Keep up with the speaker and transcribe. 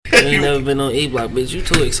ain't never been on E Block, bitch. You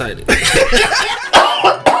too excited.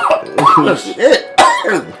 Shit.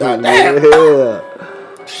 Goddamn. Yeah.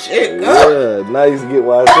 Shit, God. Yeah, now you get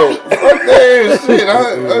why I said. Fuck that shit. I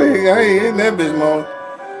ain't in that bitch, man.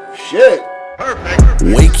 Shit.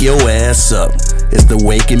 Wake your ass up. It's the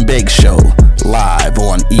Wake and Bake Show, live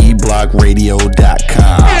on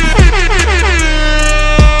eblockradio.com.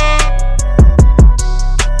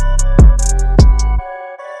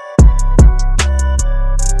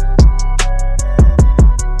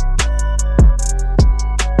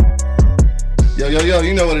 Yo,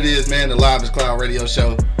 you know what it is, man. The livest cloud radio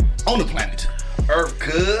show on the planet Earth,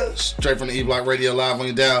 cuz. Straight from the E-Block Radio live on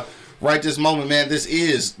your dial. Right this moment, man, this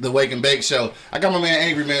is the Wake and Bake Show. I got my man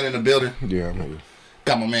Angry Man in the building. Yeah, I'm here.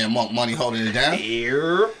 Got my man Monk Money holding it down.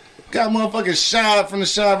 Here. Got motherfucking Shad from the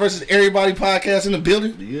Shad versus Everybody podcast in the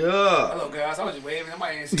building. Yeah. Hello, guys. I was just waving.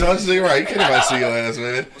 Somebody ain't see me. Don't see right. You can't nobody see your ass,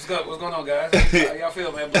 man. What's going on, guys? How y'all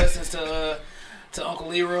feel, man? Blessings to Uncle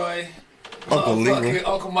Leroy. Uncle Leroy.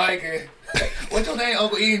 Uncle Mike. And, what's your name?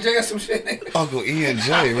 Uncle E and J or some shit? Uncle E and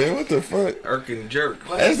J, man. What the fuck? Irk and jerk.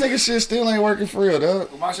 That nigga shit still ain't working for real,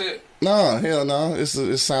 dog. My shit? No, hell no. It's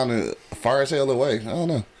sounding far as hell away. I don't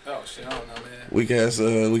know. Oh, shit. I don't know, man. Weak ass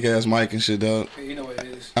Mike and shit, dog. Yeah, you know what it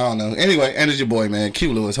is. I don't know. Anyway, and it's your boy, man.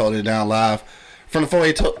 Q Lewis holding it down live from the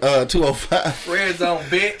 48205. Red zone,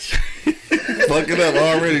 bitch. Fuck it up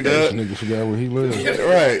already, That dog. nigga forgot where he lives.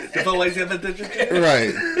 Right. It's always in the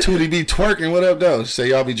Right. Tootie be twerking. What up, though? Say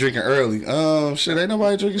y'all be drinking early. Shit, ain't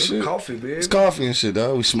nobody drinking shit. Coffee, bitch. It's coffee and shit,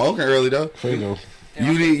 dog. We smoking early, though. Fago.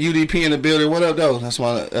 UDP in the building. What up, though? That's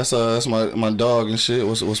my dog and shit.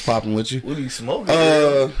 What's popping with you? What are you smoking?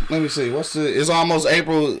 Let me see. It's almost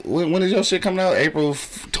April. When is your shit coming out? April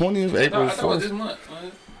 20th? April No, I thought it was 4th? this month.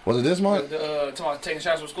 Was it this month? Taking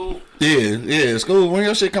shots from school? Yeah. School. When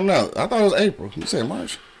your shit coming out? I thought it was April. You said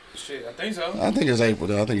March. Shit, I think so. I think it's April,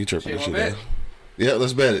 though. I think you tripping. Shit, Shit, wanna though. Yeah,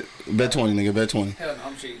 let's bet it. Bet 20, nigga. Bet 20. Hell no,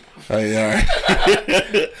 I'm cheap. Hey, all right.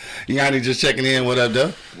 Yanni just checking in. What up,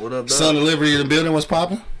 though? What up, dog? Son of Liberty in the building. What's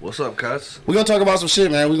popping? What's up, cuz? We're going to talk about some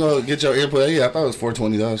shit, man. We're going to get your input. Yeah, I thought it was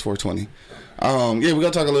 420, though. It's 420. Yeah, we're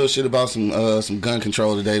going to talk a little shit about some gun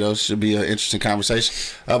control today, though. Should be an interesting conversation.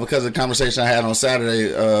 Because of the conversation I had on Saturday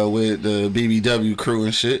with the BBW crew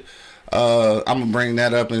and shit. I'm going to bring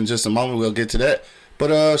that up in just a moment. We'll get to that.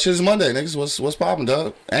 But shit's Monday, niggas. What's popping,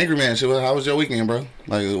 dog? Angry Man, shit. How was your weekend, bro?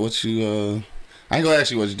 Like, what you, I ain't going to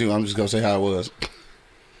ask you what you do. I'm just going to say how it was.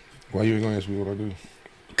 Why you ain't gonna ask me what I do?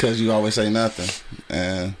 Because you always say nothing.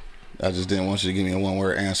 And I just didn't want you to give me a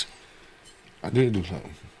one-word answer. I did do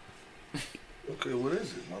something. Okay, what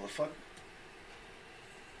is it, motherfucker?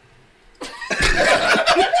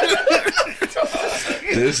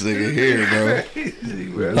 This nigga here,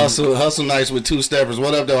 bro. Hustle nights with two steppers.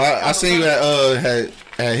 What up, though? I seen you had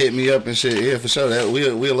hit me up and shit. Yeah, for sure. That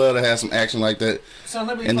we'd love to have some action like that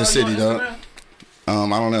in the city, dog. I don't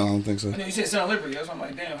know. I don't think so. I know you said Son of Liberty. That's why I'm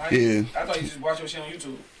like, damn. Yeah. I thought you just watch your shit on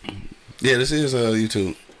YouTube. Yeah, this is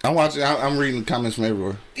YouTube. I'm watching. I'm reading comments from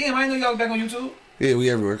everywhere. Damn, I didn't know y'all was back on YouTube. Yeah, we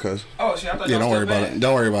everywhere, cuz. Oh shit, I thought Yeah, y'all don't worry still about banned. it.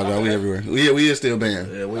 Don't worry about it, dog. We everywhere. We is still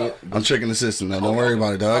banned. Yeah, I'm tricking the system, though. Don't worry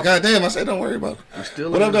about it, dog. God damn, I said don't worry about it. we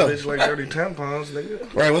still What in up, this though? bitch like 30 tampons,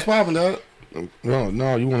 nigga. Right, what's popping, dog?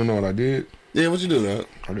 No, you want to know what I did? Yeah, what you do, dog?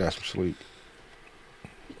 I got some sleep.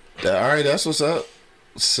 All right, that's what's up.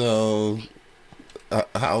 So,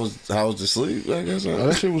 how was the sleep? I guess.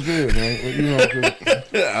 That shit was good, man. You know, 'cause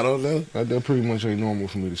I don't know. that pretty much ain't normal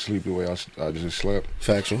for me to sleep the way I just slept.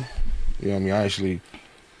 Factual. You know what I mean? I actually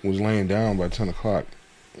was laying down by 10 o'clock,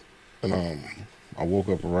 and I woke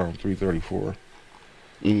up around 3:34.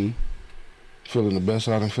 Mm. Feeling the best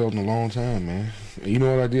I done felt in a long time, man. And you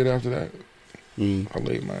know what I did after that? I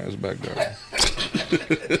laid my ass back down.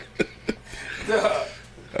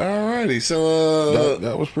 Alrighty, so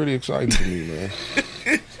That was pretty exciting to me, man.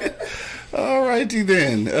 alrighty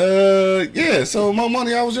then. Yeah. So, Mo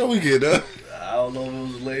Money, how was your weekend? I don't know if it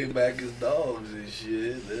was laid back as dogs and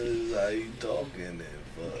shit. That is how you talking and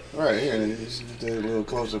fuck. Right here, just a little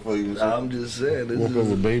closer for you. I'm just saying, this Woke up is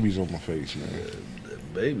with babies on my face, man.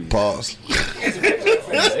 baby. Pause.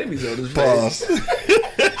 Babies on his Pause. face.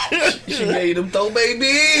 She made him throw babies.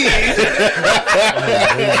 Babies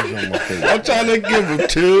on my face. I'm trying to give them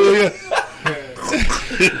to you.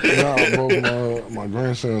 Nah, bro, my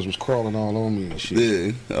grandsons was crawling all on me and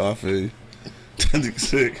shit. Yeah, oh, I feel you.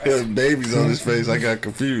 Sick. Babies on his face. I got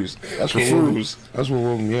confused. That's Confused. what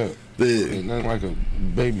woke me up. Yeah. Ain't nothing like a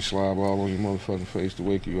baby slob all on your motherfucking face to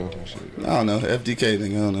wake you up and shit. I don't know. FDK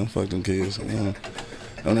thing. I don't know. Fuck them kids. I don't know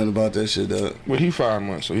nothing about that shit, dog. But he 5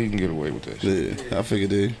 months, so he can get away with that shit. Yeah, I figured,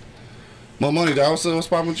 dude. More money, dog. What's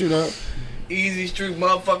popping with you, dog? Easy Street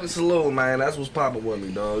motherfucking saloon, man. That's what's popping with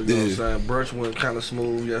me, dog. You know what I'm Yeah. saying? Brunch went kind of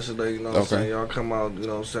smooth yesterday, you know what I'm Okay. saying? Y'all come out, you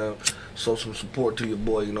know what I'm saying? Show some support to your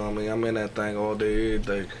boy, you know what I mean? I'm in that thing all day,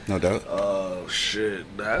 every day. No doubt. Shit,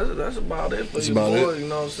 that's about it for That's your about boy, it. you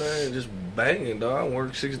know what I'm saying? Just banging, dog. I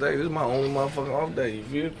work 6 days. This is my only motherfucking off day, you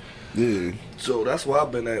feel? Yeah. So that's where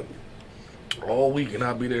I've been at all week, and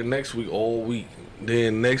I'll be there next week all week.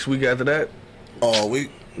 Then next week after that, All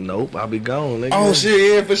week. nope, I'll be gone, nigga. Oh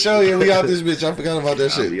shit, yeah, for sure. Yeah, we out this bitch. I forgot about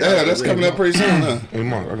that shit. be Yeah, out that's this coming up pretty soon, huh? Hey,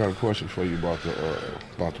 Mark, I got a question for you about the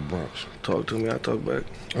brunch. Talk to me, I talk back.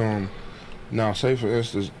 Now, say for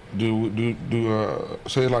instance, do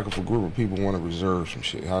say like if a group of people want to reserve some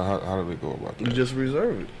shit, how do they go about You that? just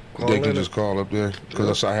reserve it. Call They in can it. just call up there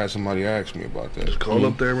because I had somebody ask me about that. Just call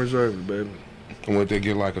up there and reserve it, baby. And would they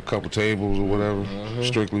get like a couple tables or whatever,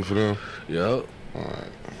 strictly for them? Yup. All right.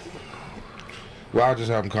 Well, I'll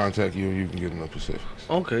just have them contact you and you can get them the specifics.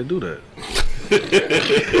 Okay, do that.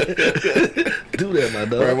 Do that, my All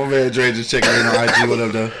dog. right, my man Dre just checking in on IG. What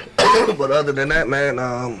up, though? But other than that, man,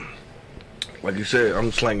 like you said,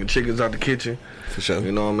 I'm slanging chickens out the kitchen. For sure.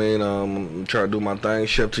 You know what I mean? I'm trying to do my thing.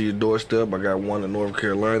 Chef to your doorstep. I got one in North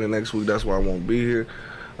Carolina next week. That's why I won't be here.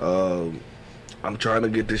 I'm trying to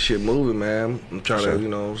get this shit moving, man. I'm trying Sure. to, you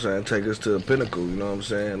know what I'm saying, take us to the pinnacle. You know what I'm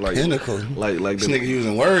saying? Like Pinnacle. Like This the, nigga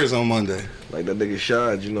using words on Monday. like that nigga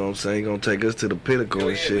Shad. You know what I'm saying? He gonna take us to the pinnacle Hell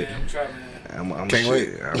and yeah, shit. man. I'm trying, man. I'm Can't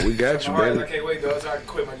shit. We got you, My heart is, I baby. can't wait, though, so I can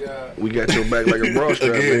quit my job. We got your back like a bra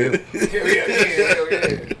strap, Again. man. Hell yeah, hell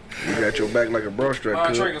yeah. We got your back like a bra strap. Ron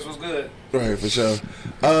kid. Triggers was good. Right, for sure.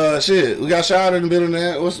 Shit, we got Shad in the building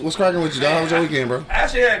there. What's cracking with you, dog? How was your weekend, bro? I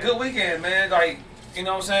actually had a good weekend, man. Like, you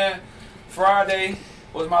know what I'm saying? Friday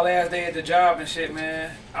was my last day at the job and shit,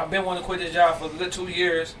 man. I've been wanting to quit this job for a good 2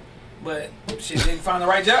 years, but shit, didn't find the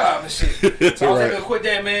right job and shit. So I was Right. able to quit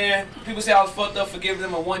that, man. People say I was fucked up for giving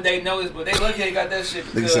them a 1 day notice, but they lucky they got that shit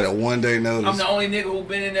Nigga because said a 1 day notice. I'm the only nigga who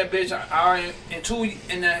been in that bitch. In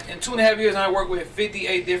 2.5 years, I worked with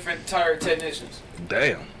 58 different tire technicians.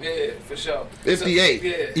 Damn. Yeah, for sure. 58. So,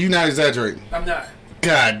 yeah, You not exaggerating. I'm not.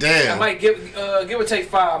 God I damn. might give or take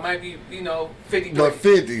 5, might be 53. But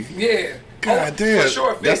 50. Yeah. God damn. For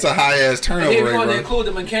sure, 50. That's a high ass And turnover then if you rate, want to bro. include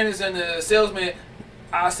the mechanics and the salesman,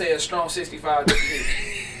 I say a strong 65.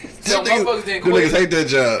 So Them motherfuckers didn't niggas quit. hate that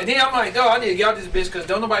job. And then I'm like, dog, I need to get out this bitch because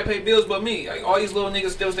don't nobody pay bills but me. Like all these little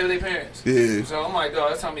niggas still stay with their parents. Yeah. So I'm like, dog,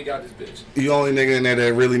 that's time we got this bitch. You only nigga in there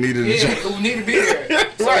that really needed a Yeah, job. who need to be there.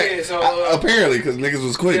 So Right. yeah, so Apparently, because niggas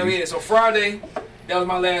was quitting. hell yeah. So Friday, that was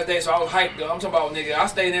my last day, so I was hyped though. I'm talking about nigga, I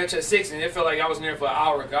stayed there till 6 and it felt like I was in there for an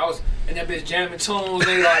hour. I was in that bitch jamming tunes,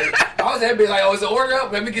 nigga, like I was that bitch like, oh, is the order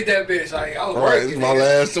up? Let me get that bitch. Like I was All right, working. this is my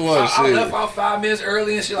nigga. last one. I Shit. left out 5 minutes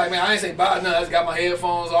early and shit. Like, man, I ain't say bye nothing. I just got my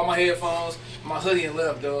headphones, all my headphones, my hoodie, and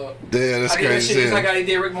left, dog. Damn, that's I did that crazy. shit just shit. like I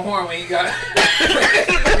did Rick Mahorn when he got.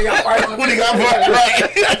 he got fired on When he got fired,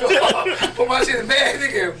 right. Put my shit in the bag,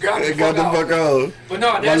 nigga. Got They got the out. fuck on. But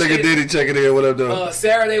no, My that nigga shit. Diddy checking in. What up, though?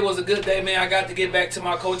 Saturday was a good day, man. I got to get back to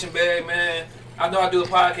my coaching bag, man. I know I do a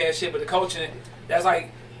podcast shit, but the coaching, that's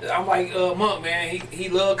like, I'm like Monk, man. He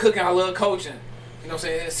love cooking, I love coaching. You know what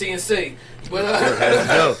I'm saying? CNC. But,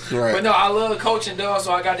 Right. but no, I love coaching, dog,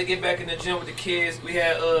 so I got to get back in the gym with the kids. We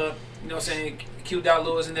had, you know what I'm saying, Q.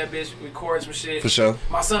 Lewis in that bitch recording some shit. For sure.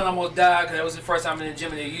 My son almost died because that was the first time in the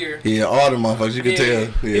gym in a year. Yeah, all the motherfuckers, you can tell. Yeah,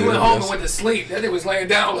 he went home and that's- went to sleep. That nigga was laying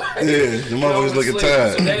down. Like, Yeah, the motherfuckers looking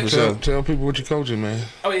tired. So that- For sure. Tell people what you're coaching, man.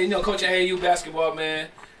 Oh yeah, you know, coaching AAU basketball, man.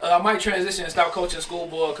 I might transition and stop coaching school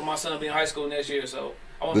ball because my son will be in high school next year, so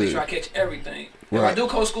I want to make Yeah. sure I catch everything. If Right. I do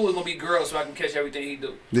coach school, it's gonna be girls, so I can catch everything he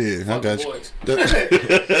do. Yeah, I Fuck got the you. boys.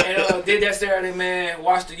 That- And did that Saturday, man.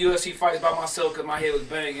 Watched the UFC fights by myself because my head was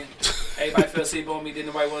banging. Everybody fell asleep on me. Didn't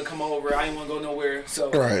nobody want to come over. I didn't want to go nowhere.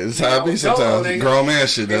 So Right, that's how it be I was solo, sometimes. nigga. Grown man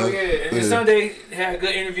shit, Hell though. yeah. And then Sunday had a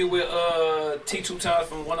good interview with T2 Times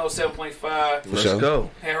from 107.5. For Let's sure. go.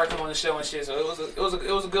 Had her come on the show and shit. So it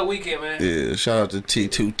was a good weekend, man. Yeah, shout out to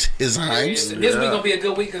T2 Times. This week gonna be a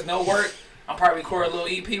good week because no work. I'll probably record a little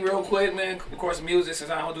EP real quick, man. Record some music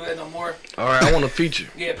since I don't do that no more. All right, I want a feature.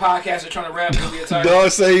 Yeah, podcaster trying to rap. Gonna be a title.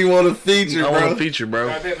 Dog say you want a feature, I want bro. a feature, bro.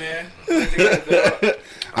 I bet, man. Dog.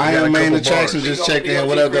 I got a am main couple attraction. bars. Just We checked gonna in. be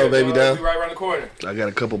What on up, though, T-Crib, baby, dog. dog? Be right around the corner. I got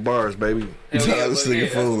a couple bars, baby. Hell yeah, This but nigga yeah,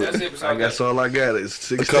 fool. That's it. besides That's all I got. It's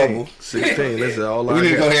 16. couple. 16. That's all I We need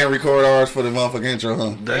to go got. ahead and record ours for the motherfucking intro,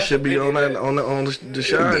 huh? That should be on that on the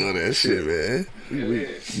shine. Doing that shit, man. Yeah,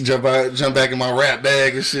 Jump back in my rap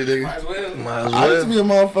bag and shit, nigga. might as well. Might as I used to be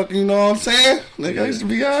well. a motherfucker, you know what I'm saying? Nigga, I used to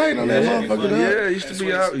be alright on that motherfucker, dog. Yeah, it used to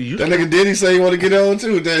be out. That nigga Diddy say he want to get on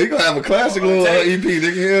too. Damn, he gonna have a classic little EP, nigga.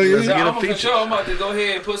 Hell Let's So yeah. get a I'm for feature. sure. I'm about to go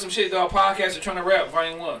ahead and put some shit. Dog, podcaster trying to rap,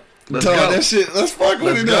 volume 1. Let's Dog, go. that shit. Let's fuck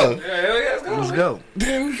with Let's it go. though. Yeah, hell yeah, let's go. Let's go.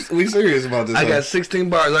 Damn, we serious about this. I huh? got 16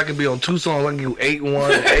 bars. I can be on 2 songs. I can do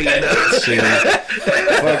 8-1, 8 Shit.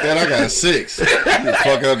 Fuck that. I got 6. You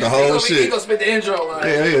fuck up the whole He shit. gonna spit the intro line.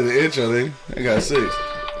 Yeah, the intro, nigga. I got 6.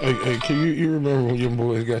 Hey, can you remember when your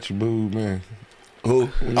boys got you booed, man? Who?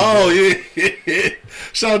 Oh yeah.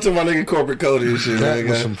 Shout out to my nigga Corporate Cody and shit. That Man.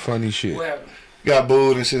 was some funny shit. What happened? Got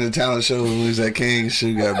booed and shit in the talent show when we was at King and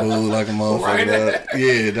shit. Got booed like a motherfucker. Right. Dog.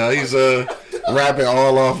 Yeah, dog. He's rapping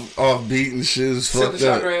all off beat and shit. It was Silver fucked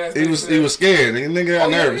up. Shocker ass He was scared. Nigga got Oh,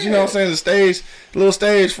 yeah, nervous. yeah. You know what I'm saying? Little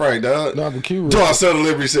stage fright, dog. Nah, but Q Dog Southern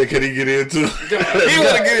Liberty said, "Can he get in too?" He want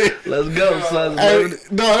to get in. Let's go, son. Hey,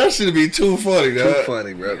 no, that should be too funny, Too dog.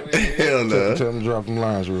 funny, bro. Hell no. Tell him to drop them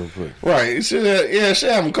lines real quick. Right, you should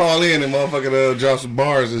have him call in and motherfucking drop some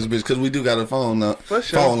bars in this bitch because we do got a phone For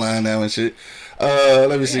sure. phone line now and shit.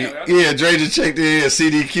 Let me see. Damn, Yeah, Dre just checked in.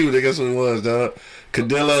 CDQ, nigga, that's what it was, dog.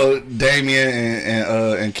 Cadillo, Damien,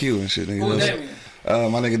 and Q and shit, nigga. Who Those- Damien?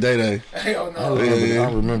 My nigga Day Day. Hell I no. remember, yeah.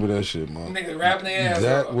 I remember that shit, man. Niggas rapping their ass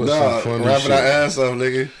That off. was some Dog, funny rapping shit. our ass off,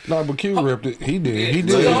 nigga. Nah, but Q ripped it. He did. He Yeah, did.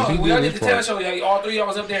 so y'all, He when y'all did did his the talent part. show, all 3 of y'all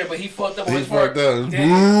was up there, but he fucked up on He his part. fucked up.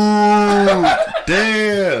 Damn.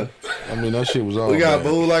 Damn. I mean, that shit was all We got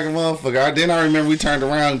bad. booed like a motherfucker. Then I remember we turned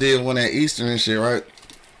around and did one at Eastern and shit, right?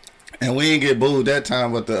 And we didn't get booed that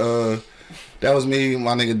time, but that was me,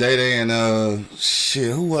 my nigga Day Day, and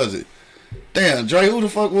shit, who was it? Damn, Dre, who the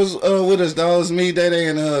fuck was with us, dog? It was me, Day Day,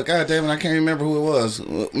 and god damn it, I can't remember who it was.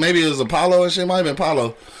 Maybe it was Apollo and shit. Might have been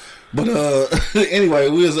Apollo. But anyway,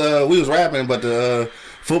 we was rapping, but the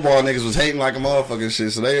football niggas was hating like a motherfucker and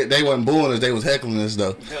shit. So they wasn't booing us, they was heckling us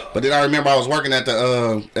though. But then I remember I was working at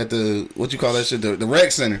the what you call that shit, the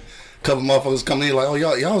rec center. Couple motherfuckers coming in like, oh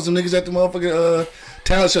y'all was them niggas at the motherfucking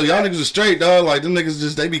talent show. Y'all niggas was straight, dog. Like them niggas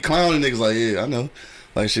just they be clowning niggas like, yeah, I know.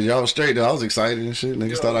 Like shit, y'all was straight though. I was excited and shit.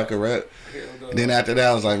 Niggas thought I could rap. And then after that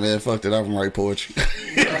I was like, man, fuck that, I can write poetry.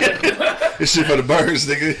 This shit for the birds,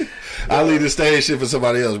 nigga. I leave the stage shit for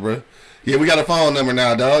somebody else, bro. Yeah, we got a phone number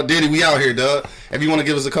now, dog. Diddy, we out here, dog. If you want to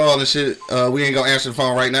give us a call and shit, we ain't gonna answer the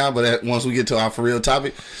phone right now, but once we get to our for real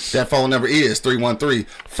topic, that phone number is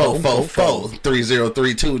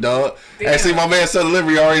 313-444-3032, dog. Hey, see, my man Southern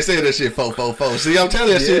Delivery already said that shit, 444. See, I'm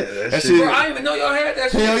telling you that shit. that That shit- shit. Bro, I didn't even know y'all had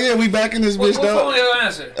that shit. Hell yeah, we back in this What bitch, phone dog. did I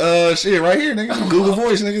answer? Shit, right here, nigga. Google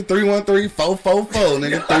Voice, nigga. 313-444,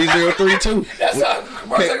 nigga. 3032. That's how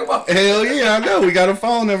commercial about. Hell yeah, I know. We got a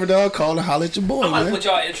phone number, dog. Call and holler at your boy, I'm about to man. put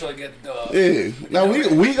y'all intro together, dog. Yeah. Now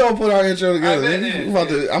we gonna put our intro together. I bet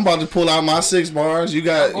nigga. I'm about to pull out my 6 bars. You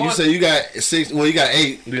say you got 6. Well, you got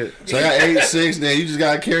 8. Yeah. So I got 8, 6. Then you just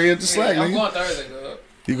gotta carry it to slack, I'm nigga. going Thursday, dog.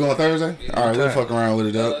 You going Thursday? All right, we'll fuck around with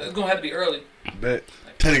it, dog. It's gonna have to be early. Bet.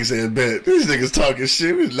 That nigga said, bet. These niggas talking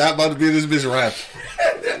shit. We not about to be in this bitch rap.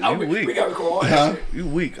 We weak. gotta go on. Huh? You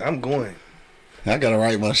weak. I'm going. I gotta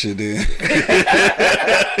write my shit then.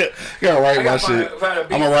 Gotta write my shit. Find a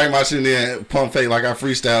beat. I'm gonna write my shit and then pump fake like I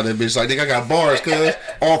freestyle that bitch. Like, nigga, I got bars, cuz.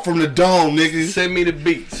 All from the dome, nigga. Send me the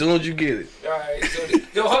beat as soon as you get it. All right. So,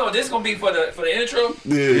 yo, hold on. This gonna be for the intro.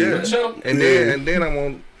 Yeah. For the show. And Yeah. then I'm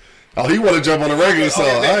on. Oh, he wanna jump on the regular song.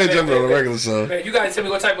 Okay, I ain't bet, jumping on the bet. regular song. Man, you gotta tell me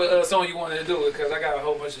what type of song you want to do it, cause I got a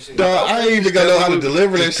whole bunch of shit. Dog, I ain't even gonna know how to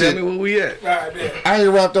deliver that Just tell shit. me where we at. All right, man. I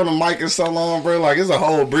ain't rapped on the mic in so long, bro. Like, it's a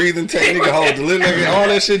whole breathing technique, a whole delivery, all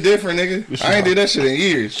that shit different, nigga. I ain't did that shit in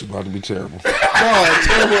years. It's about to be terrible. Dog,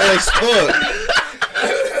 terrible as fuck.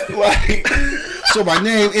 Like, so my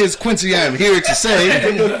name is Quincy. I'm here to say,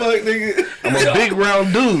 what the fuck, nigga? I'm a big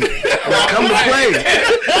round dude. Now come to play.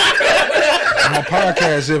 I'm on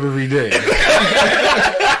podcast every day.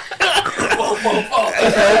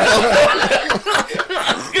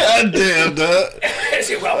 God damn, dog.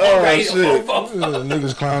 Shit, well, Oh, right shit. here.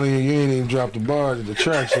 Niggas clowning you. You ain't even dropped the bar to the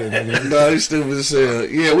track shit, nigga. No, he's stupid as hell.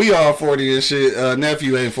 Yeah, we all 40 and shit.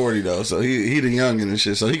 Nephew ain't 40 though, so he the youngin' and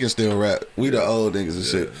shit, so he can still rap. We the old niggas and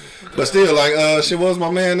shit. But still, like, shit, what was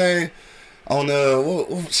my man name? On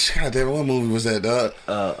God damn it, what movie was that, dog?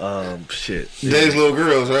 Shit. Days Little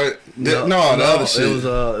Girls, right? No, the other shit. It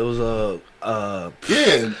was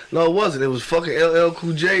Yeah. No, it wasn't. It was fucking LL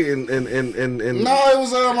Cool J and No, it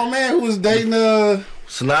was my man who was dating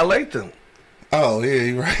Sanaa Lathan. Oh yeah,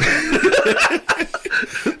 you right.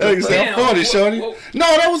 Like, Damn, I'm 40, shorty. what- No,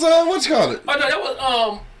 that was what you call it? Oh no, that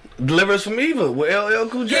was Deliverance from Eva with LL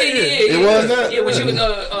Cool J. yeah. It was that? Yeah, when she was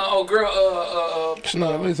oh girl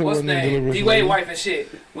Nah, at least it what's wasn't name? Deliverance D from Wade Eva. wife and shit.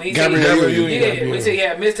 When he Gabrielle said, Union. yeah, when he said he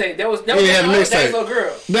had mixtape. That was Yeah, he had a that mixtape. little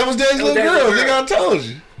girl. That was Days Little Days Girls. Little Nigga, I told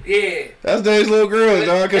you. Yeah. That's Dave's little girl,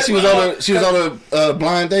 dog. Cause she was on a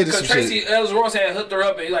blind date or some Cause Tracy shit. Ellis Ross had hooked her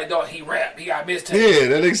up and he like, dog, he rap. He got mixtape. Yeah,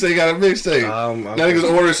 that nigga say he got a mixtape. That nigga's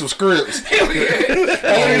ordering some scripts.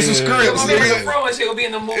 Ordering some scripts, nigga. Bro, and shit will be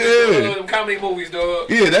in the movies, them comedy movies, dog.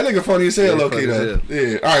 Yeah, that nigga funny as hell, low key though.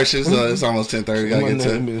 Yeah. All right, shit. It's almost 10:30. Gotta My get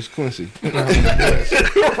to name it. is Quincy.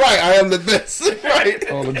 Right, I am the best. Right.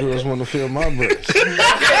 All the girls want to feel my breasts.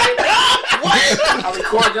 I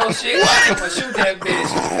record your shit. I'm gonna shoot that bitch.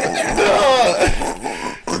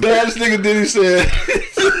 This nigga did. He said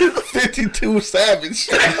 52 Savage.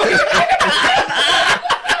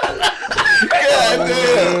 God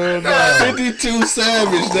damn. 52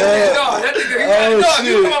 Savage, dog. No, that nigga, Oh, dog,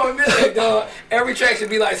 you shit. come on with music, dog. Every track should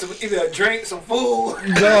be like some either a drink, some food.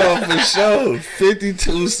 No, for sure.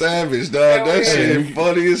 52 Savage, dog. That shit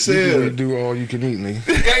funny as You hell. can do all you can eat, nigga.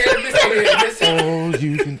 This All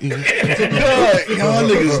you can eat. God, y'all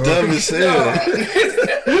niggas dumb as hell.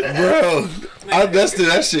 Bro,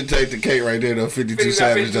 that shit take the cake right there, though. 52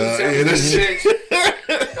 Savage, dog. Yeah, that shit.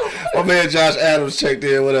 My man Josh Adams checked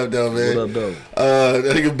in. What up, though, man? What up, though?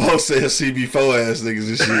 That nigga both said CB4 ass niggas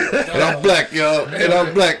and shit. And I'm black, y'all.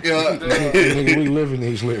 Nigga, we live in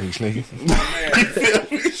these lyrics, nigga.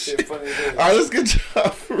 All right, let's get to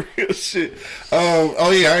our real shit.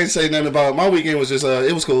 Oh yeah, I ain't say nothing about it. My weekend was just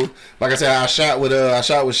it was cool. Like I said, I shot with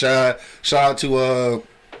Shad. Shout out to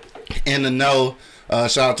In the Know.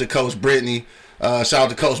 Shout out to Coach Brittany. Shout out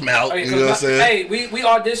to Coach Mount. You know what I'm saying? Hey, we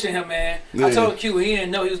auditioned him, man. Yeah. I told Q he didn't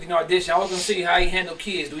know he was getting auditioned. I was gonna see how he handle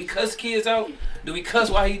kids. Do he cuss kids out? Do we cuss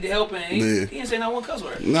while he helping? He didn't say not one cuss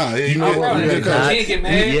word. Nah, You know what? Kid get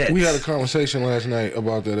mad. We had a conversation last night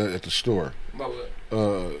about that at the store. About what?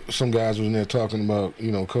 Some guys was in there talking about,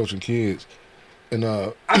 coaching kids. And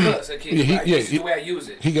I cuss at kids. This is the way I use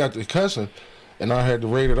it. He got the cussing, and I had the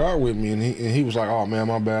rated R with me, and he was like, "Oh man,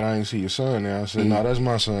 my bad, I ain't see your son now." I said, "No, that's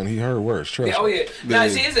my son. He heard worse. Trust me." Oh yeah. Now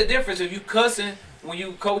see, it's a difference if you cussing when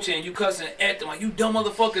you coaching, you cussing at them like you dumb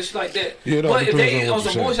motherfuckers, shit like that. Yeah, but if they depends on on what some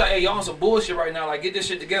you say. bullshit, hey, y'all on some bullshit right now, like get this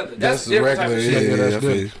shit together. That's That's the different type of regular, shit. yeah, that's I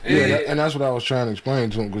good. feel you. Yeah. And that's what I was trying to explain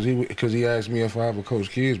to him because he asked me if I ever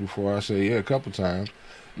coached kids before. I said, yeah, a couple times.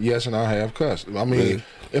 Yes, and I have cussed. I mean,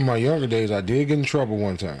 in my younger days, I did get in trouble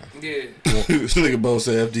one time. Yeah. This nigga both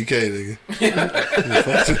said FDK,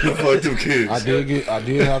 nigga. Fuck them kids. I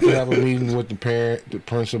did have to have a meeting with the parent, the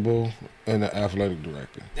principal, and the athletic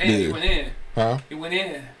director. Damn, you went in. Huh? You went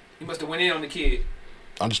in. You must have went in on the kid.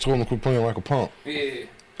 I just told him to quit playing like a punk. Yeah.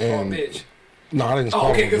 And Oh, bitch. no, I didn't Oh,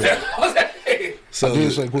 call okay, him. because I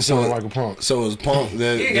did say quit playing like a punk. So it was Punk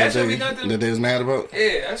that they was mad about?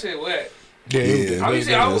 yeah, that shit wet. Yeah, Yeah. I that's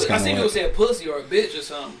seen kinda people whack. say pussy or a bitch or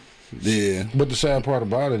something. Yeah. But the sad part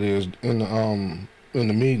about it is, in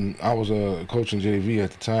the meeting, I was coaching JV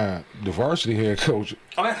at the time. The varsity head coach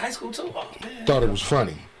Oh, at high school too? Oh, man. thought it was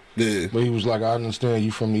funny. Yeah. But he was like, I understand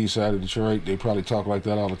you from the east side of Detroit. They probably talk like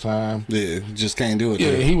that all the time. Yeah. Just can't do it.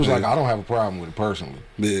 Yeah, there. he was like, I don't have a problem with it personally.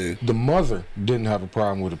 Yeah. The mother didn't have a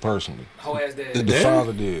problem with it personally. Whole ass dad. The Dad?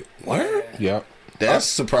 father did. What? Yep. That's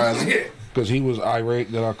surprising. Yeah. Because he was irate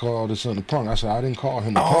that I called his son a punk. I said, I didn't call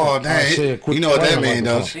him a Oh, punk. I dang. said, quit You know what that playing mean,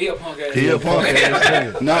 like a though? punk. He a punk ass. He a punk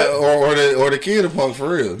ass. No, or the kid a punk for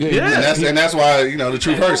real. Yeah. And that's why the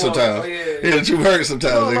truth hurts sometimes. Oh, yeah. Yeah, the truth hurts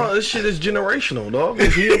sometimes. No, nigga. this shit is generational, dog.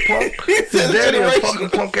 If he a punk, his daddy a fucking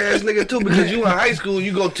punk ass nigga too. Because you in high school,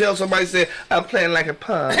 you go tell somebody, say, I'm playing like a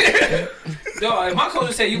punk. Yo, if my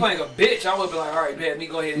coach said you like a bitch, I would be like, all right, bet me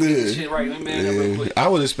go ahead and get this shit right. Let me man that real Yeah. quick. I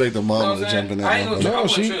would expect the mama You know to what I'm jump in saying? I ain't that. gonna No,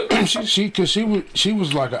 she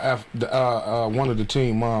was like one of the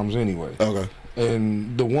team moms anyway. Okay.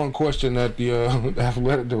 And the one question that the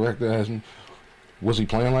athletic director asked me, was he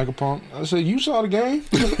playing like a punk? I said, you saw the game?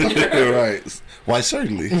 Right. Why,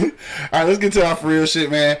 certainly. All right, let's get to our for real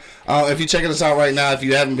shit, man. If you're checking us out right now, if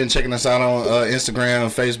you haven't been checking us out on Instagram,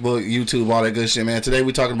 Facebook, YouTube, all that good shit, man, today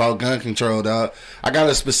we're talking about gun control, dog. I got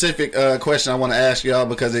a specific question I want to ask y'all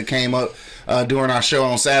because it came up during our show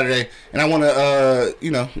on Saturday, and I want to,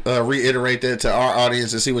 reiterate that to our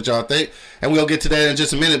audience and see what y'all think. And we'll get to that in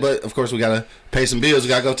just a minute, but of course we got to pay some bills. We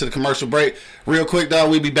got to go to the commercial break. Real quick, dog,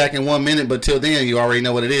 we'll be back in 1 minute, but till then, you already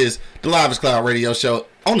know what it is. The Live is Cloud radio show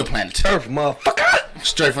on the planet Earth, motherfucker.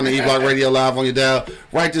 Straight from the E-Block Radio Live on your dial.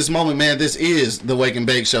 Right this moment, man, this is the Wake and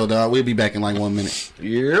Bake Show, dog. We'll be back in like 1 minute.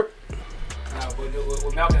 Yep.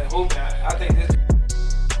 With Malcolm and Hope, I think this.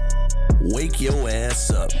 Wake your ass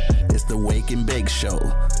up. It's the Wake and Bake Show,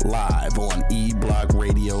 live on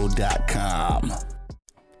eblockradio.com.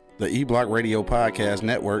 The E-Block Radio Podcast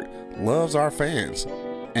Network loves our fans,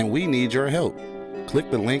 and we need your help.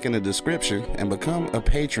 Click the link in the description and become a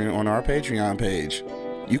patron on our Patreon page.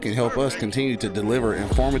 you can help us continue to deliver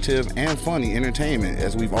informative and funny entertainment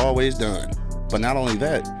as we've always done. But not only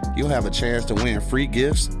that, you'll have a chance to win free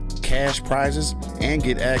gifts, cash prizes, and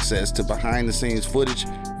get access to behind-the-scenes footage,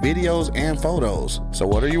 videos, and photos. So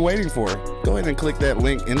what are you waiting for? Go ahead and click that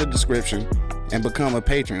link in the description and become a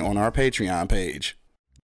patron on our Patreon page.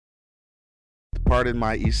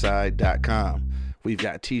 PardonMyEastside.com. We've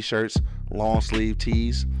got t-shirts, long sleeve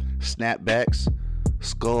tees, snapbacks,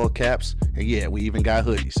 skull caps, and yeah, we even got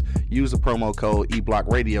hoodies. Use the promo code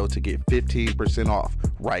eBlockRadio to get 15% off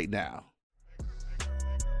right now.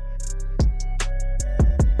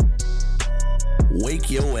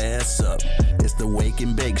 Wake your ass up. It's the Wake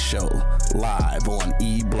and Bake Show, live on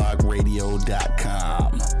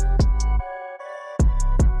eblockradio.com.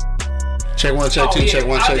 Check one, check two, check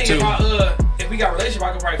one, check two. If we got a relationship,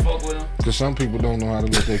 I could probably fuck with him. Because some people don't know how to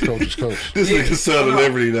let their coaches coach. This nigga Southern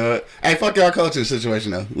Liberty, dog. Hey, fuck y'all coaching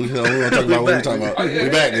situation, though. We gonna talk about what we talking about. We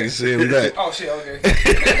back, nigga. Shit, we back. Oh, shit, okay.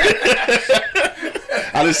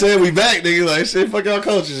 I just said we back, nigga. Like, shit, fuck y'all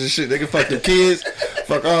coaches and shit. Nigga, fuck the kids.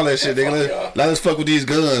 Fuck all that shit, nigga. Let's fuck with these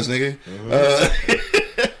guns, nigga.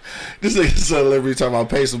 This nigga Southern Liberty talking about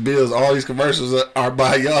pay some bills. All these commercials are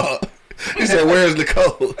by y'all. He said, "Where's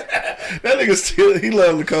Nicole?" That nigga still, he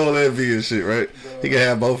love Nicole and V and shit, right? He can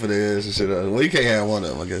have both of theirs and shit. Well, he can't have one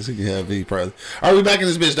of them, I guess. He can have V, probably. All right, we back in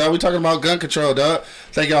this bitch, dog. We talking about gun control, dog.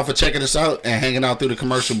 Thank y'all for checking us out and hanging out through the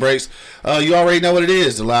commercial breaks. You already know what it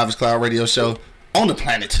is. The Live is Cloud radio show on the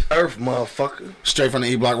planet Earth, motherfucker. Straight from the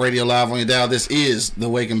E-Block Radio live on your dial. This is the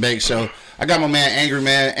Wake and Bake Show. I got my man Angry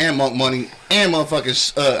Man and Monk Money and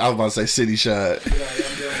motherfucking, I was about to say City Shot.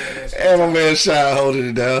 And my man Shot holding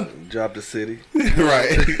it down. Drop the city.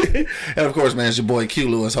 Right. And of course, man, it's your boy Q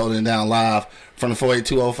Lewis holding it down live from the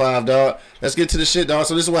 48205, dog. Let's get to the shit, dog.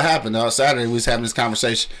 So this is what happened, dog. Saturday, we was having this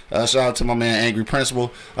conversation. Shout out to my man Angry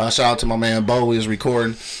Principal. Shout out to my man Bo. We was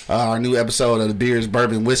recording our new episode of the Beers,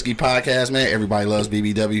 Bourbon, Whiskey podcast, man. Everybody loves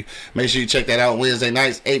BBW. Make sure you check that out Wednesday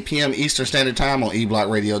nights, 8 p.m. Eastern Standard Time on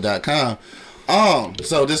eblockradio.com.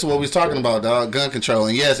 So this is what we was talking about, dog. Gun control.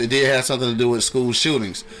 And yes, it did have something to do with school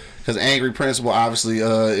shootings. Because Angry Principal obviously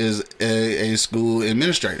is a school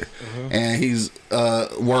administrator, and he's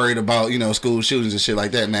worried about school shootings and shit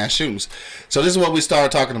like that, mass shootings. So this is what we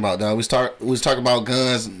started talking about, dog. We was talking about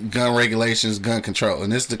guns, gun regulations, gun control,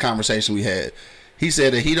 and this is the conversation we had. He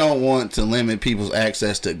said that he don't want to limit people's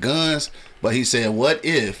access to guns, but he said, what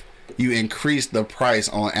if you increase the price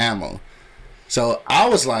on ammo? So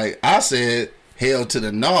I said hell to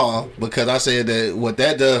the no, because I said that what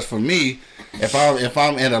that does for me. If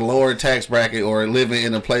I'm in a lower tax bracket or living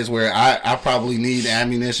in a place where I probably need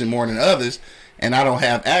ammunition more than others and I don't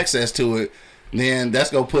have access to it, then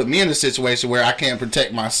that's going to put me in a situation where I can't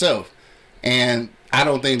protect myself. And I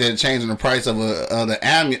don't think that changing the price of the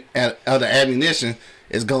ammunition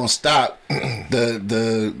is going to stop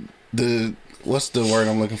the what's the word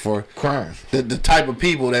I'm looking for? Crime. The type of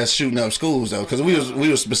people that's shooting up schools, though, because we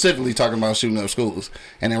was specifically talking about shooting up schools.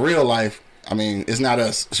 And in real life, I mean, it's not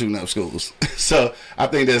us shooting up schools. So I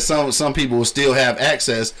think that some people will still have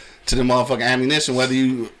access to the motherfucking ammunition, whether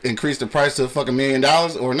you increase the price to fucking $1 million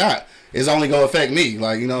or not. It's only going to affect me.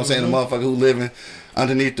 Like, you know what I'm saying? The motherfucker who living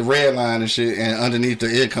underneath the red line and shit and underneath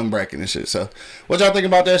the income bracket and shit. So what y'all think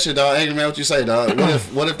about that shit, dog? Angry Man, what you say, dog?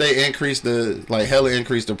 What if they increase hella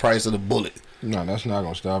increase the price of the bullet? No, that's not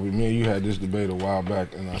going to stop it. Me and you had this debate a while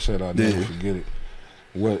back, and I said I'd never forget it.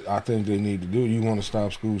 What I think they need to do, you want to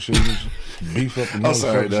stop school shootings, beef up the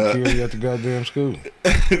motherfucking security at the goddamn school.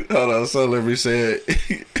 Hold on, so Liberty said,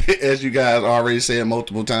 as you guys already said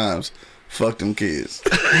multiple times, fuck them kids.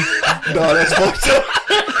 No, that's fucked up.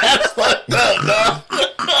 That's fucked up, dog.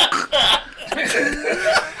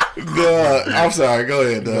 Dog, I'm sorry, go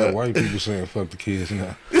ahead, dog. White people saying fuck the kids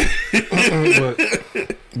now.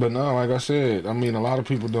 But no, like I said, I mean, a lot of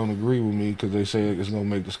people don't agree with me because they say it's going to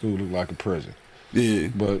make the school look like a prison. Yeah.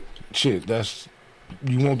 But shit,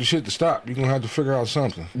 you want the shit to stop. You're going to have to figure out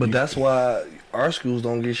something. But that's why our schools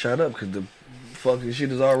don't get shot up, because the fucking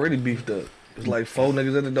shit is already beefed up. It's like 4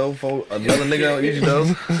 niggas at the door, another nigga on each door.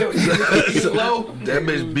 That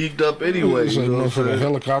bitch beefed up anyway. So you know for the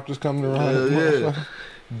helicopters coming around. Yeah.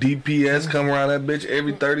 DPS come around that bitch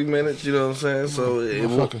every 30 minutes, you know what I'm saying? So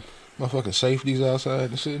motherfucking safeties outside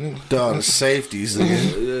and shit. Dog, the safeties, nigga.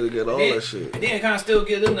 Yeah, they get all that shit. And then kind of still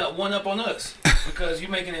get them that one up on us because you're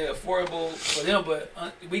making it affordable for them, but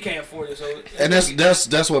we can't afford it. So and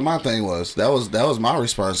that's what my thing was. That was my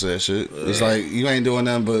response to that shit. It's like you ain't doing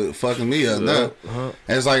nothing but fucking me up. And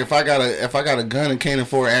it's like if I got a gun and can't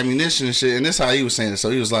afford ammunition and shit, and this is how he was saying it. So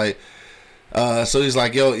he was like. He's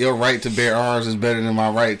like, your right to bear arms is better than my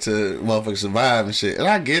right to motherfucking survive and shit. And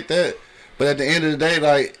I get that. But at the end of the day,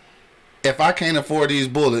 like, if I can't afford these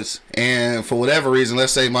bullets, and for whatever reason,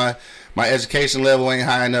 let's say my education level ain't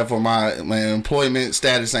high enough, or my employment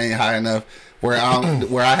status ain't high enough, where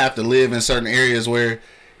I have to live in certain areas where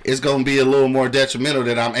it's gonna be a little more detrimental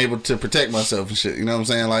that I'm able to protect myself and shit. You know what I'm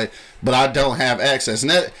saying? Like, but I don't have access, and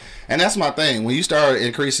that's my thing. When you start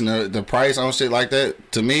increasing the price on shit like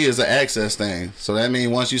that, to me, is an access thing. So that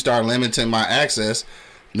means once you start limiting my access,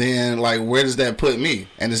 then like, where does that put me?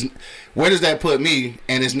 And where does that put me?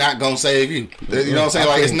 And it's not gonna save you. You know what I'm saying?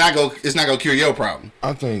 Like, it's not gonna cure your problem.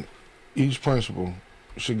 I think each principal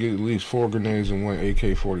should get at least 4 grenades and 1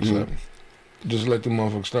 AK-47. Just let the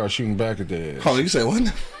motherfuckers start shooting back at their ass. Hold on, you say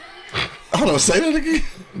what? Hold on, say that again.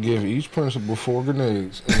 Give each principal 4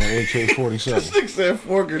 grenades and an AK-47. This nigga said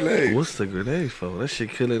 4 grenades. What's the grenades for? That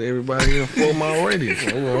shit killing everybody in a 4-mile radius.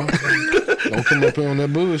 Oh, well. Don't come up here on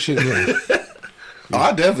that bullshit, man. Oh,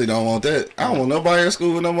 I definitely don't want that. I don't want nobody in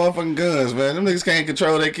school with no motherfucking guns, man. Them niggas can't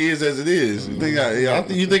control their kids as it is. You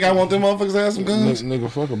think I want them motherfuckers to have some guns? Nigga,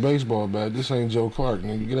 fuck a baseball bat. This ain't Joe Clark,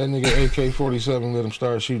 nigga. Get that nigga AK-47, let him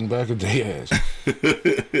start shooting back at their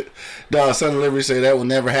ass. Dog, Son of Liberty say that would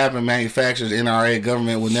never happen. Manufacturers, NRA,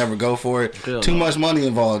 government would never go for it. Too much money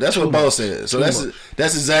involved. That's what Bo said. So that's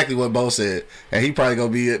exactly what Bo said. And he probably gonna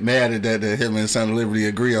be mad at that him and Son of Liberty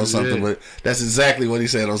agree on something, but that's exactly what he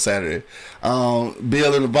said on Saturday.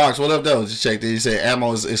 Bill in the box, what up though? Just checked it. He said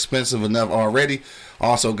ammo is expensive enough already.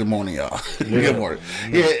 Also, good morning, y'all. Good morning.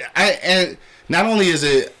 Yeah, and not only is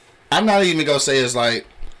it, I'm not even gonna say it's like,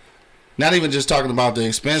 not even just talking about the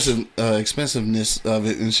expensiveness of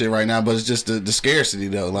it and shit right now, but it's just the scarcity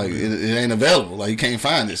though. Like, it ain't available. Like, you can't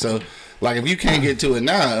find it. So, like, if you can't get to it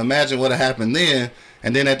now, imagine what happened then.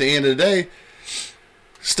 And then at the end of the day,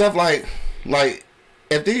 stuff like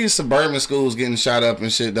if these suburban schools getting shot up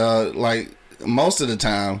and shit, dog, like, most of the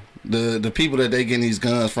time, the people that they getting these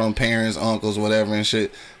guns from, parents, uncles, whatever and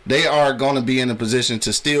shit, they are going to be in a position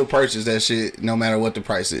to still purchase that shit no matter what the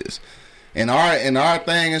price is. And our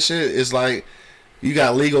thing and shit is like, you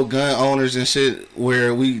got legal gun owners and shit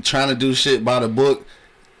where we trying to do shit by the book,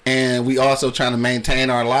 and we also trying to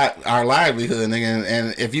maintain our livelihood, nigga.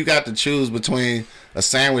 And if you got to choose between a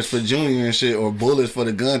sandwich for Junior and shit or bullets for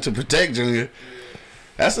the gun to protect Junior,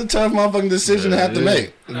 that's a tough motherfucking decision to have to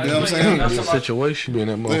make. You know what I'm saying? That's a situation. Being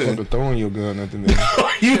that motherfucker throwing your gun at the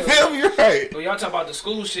nigga. You feel me? You're right. Well, y'all talk about the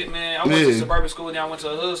school shit, man. I went to suburban school, then I went to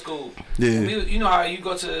a hood school. Yeah. You know how you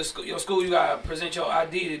go to your school, you gotta present your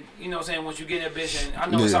ID. You know what I'm saying? Once you get in that bitch, and I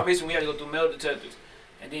know in South Eastern we had to go through metal detectors,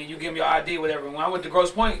 and then you give them your ID, whatever. When I went to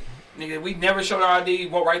Grosse Pointe, nigga, we never showed our ID.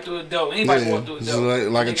 Walk right through the door. Anybody walk through the door.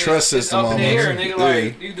 Like a trust system. Up in the air, nigga.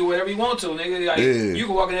 Like, you can do whatever you want to, nigga. Like, you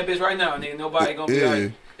can walk in that bitch right now, nigga. Nobody gonna be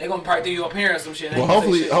like, they gonna probably do your appearance some shit. Well,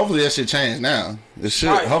 hopefully that shit changed now. It should.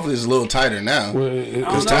 Right. Hopefully it's a little tighter now.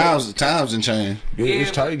 Well, times done changed. Yeah, it's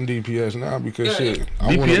tight in DPS now because shit.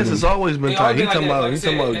 DPS has always been tight. He talking about. I'm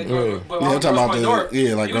talking about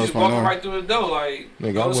like Grosse Pointe North. Right through the door, like.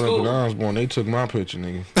 Nigga, I went up with Osborne. They took my picture,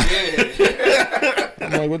 nigga. Yeah.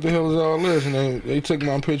 I'm like, what the hell is all this? And they took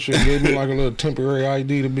my picture and gave me like a little temporary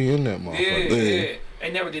ID to be in that motherfucker. Yeah. They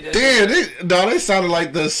never did that. Damn, they sounded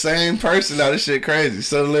like the same person. Now this shit crazy.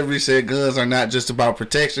 Son of Liberty said guns are not just about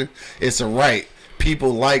protection; it's a right.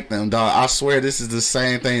 People like them, dog. I swear this is the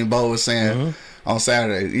same thing Bo was saying on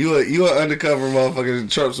Saturday. You an undercover motherfucking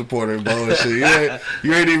Trump supporter, Bo and shit.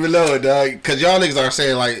 You ain't even know it, dog. Cause y'all niggas are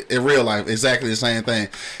saying like in real life exactly the same thing.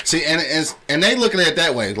 See, and they looking at it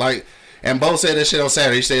that way, like. And Bo said that shit on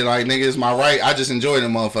Saturday. He said, like, nigga, it's my right. I just enjoy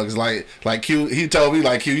them motherfuckers. Like Q, he told me,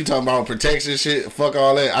 like, Q, you talking about protection shit, fuck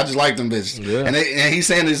all that. I just like them bitches. Yeah. And he's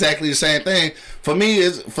saying exactly the same thing. For me,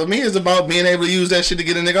 it's about being able to use that shit to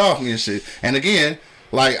get a nigga off me and shit. And again,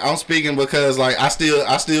 like, I'm speaking because, like, I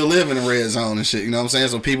still live in the red zone and shit, you know what I'm saying?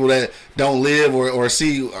 So people that don't live or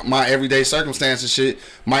see my everyday circumstances shit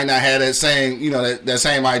might not have that same, you know, that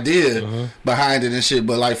same idea behind it and shit.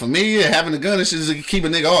 But, like, for me, having a gun and shit is to keep a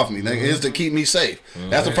nigga off me, nigga. It's to keep me safe.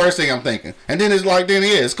 That's the first thing I'm thinking. And then it's like,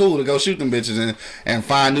 it's cool to go shoot them bitches and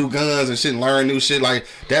find new guns and shit and learn new shit. Like,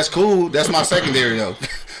 that's cool. That's my secondary, though.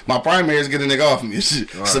 My primary is get a nigga off me and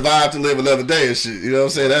shit. Right. Survive to live another day and shit. You know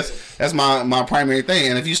what I'm saying? That's my primary thing.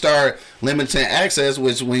 And if you start limiting access,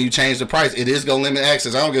 which when you change the price, it is gonna limit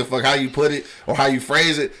access. I don't give a fuck how you put it or how you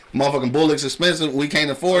phrase it. Motherfucking bullets expensive. We can't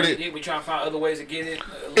afford it. We trying to find other ways to get it.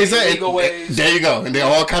 Exactly. Legal ways. There you go. And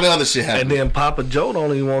then all kind of other shit happens. And then Papa Joe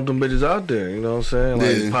don't even want them bitches out there. You know what I'm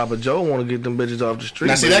saying? Like Papa Joe want to get them bitches off the street.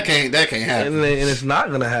 Now see, that can't happen. And it's not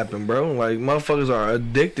gonna happen, bro. Like motherfuckers are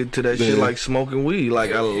addicted to that shit, like smoking weed.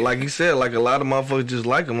 Like like he said, like a lot of motherfuckers just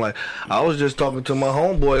like them. Like I was just talking to my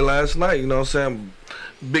homeboy last last night. You know what I'm saying?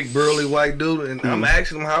 Big burly white dude, and I'm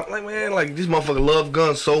asking him how. Like, man, like these motherfuckers love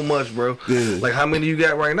guns so much, bro. Yeah. Like, how many you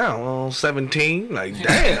got right now? 17. Like,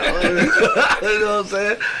 damn. You know what I'm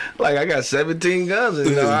saying? Like, I got 17 guns,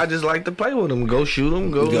 and I just like to play with them. Go shoot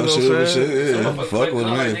them. Go, you know shoot what I'm shit. saying? Yeah, Some motherfuckers fuck with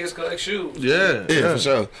like me. niggas collect shoes. Yeah, For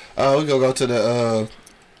sure. We gonna go to the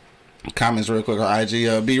comments real quick on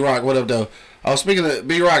IG. B Rock, what up though? Oh, speaking of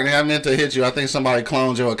B Rock, I meant to hit you. I think somebody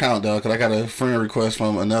cloned your account though, cause I got a friend request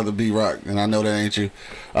from another B Rock, and I know that ain't you.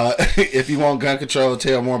 If you want gun control,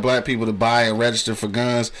 tell more black people to buy and register for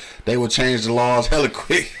guns. They will change the laws hella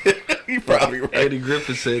quick. You probably right. Eddie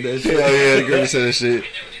Griffin said that shit. Yeah, Eddie Griffin said that shit.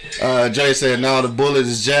 Jay said, "No, the bullet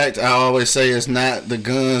is jacked. I always say it's not the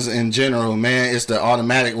guns in general, man. It's the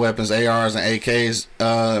automatic weapons, ARs and AKs.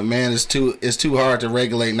 Man, it's too hard to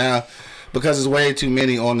regulate now because there's way too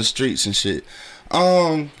many on the streets and shit.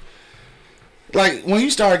 Like when you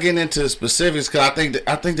start getting into specifics, cause I think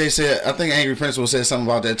Angry Principal said something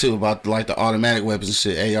about that too, about like the automatic weapons and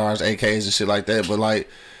shit, ARs, AKs and shit like that. But like,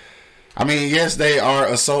 I mean, yes, they are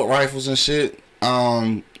assault rifles and shit.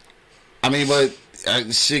 I mean, but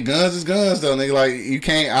shit, guns is guns though, nigga. Like you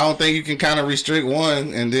can't. I don't think you can kind of restrict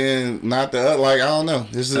one and then not the other. Like I don't know.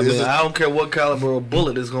 I don't care what caliber of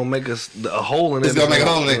bullet is gonna make us a hole in it. It's gonna make a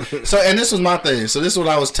hole in it. So, and this was my thing. So this is what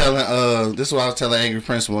I was telling. This is what I was telling Angry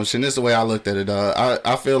Principal. And this is the way I looked at it.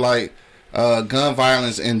 I feel like gun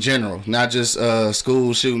violence in general, not just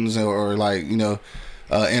school shootings or like inner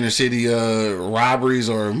city robberies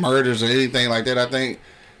or murders or anything like that. I think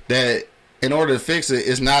that in order to fix it,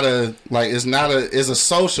 it's a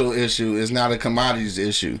social issue. It's not a commodities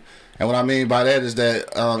issue. And what I mean by that is that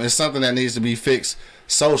it's something that needs to be fixed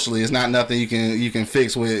socially. It's not nothing you can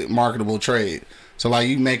fix with marketable trade. So like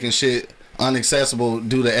you making shit unaccessible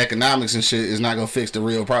due to economics and shit is not gonna fix the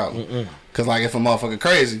real problem. Cause like if a motherfucker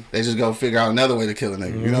crazy, they just go figure out another way to kill a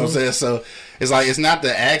nigga. You know what I'm saying? So it's like it's not the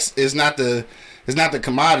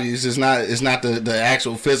commodities. It's not the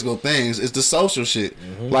actual physical things. It's the social shit.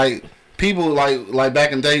 Like. People like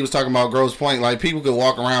back in the day, he was talking about Grosse Pointe. Like people could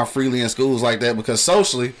walk around freely in schools like that because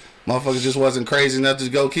socially, motherfuckers just wasn't crazy enough to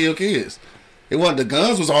go kill kids. It wasn't the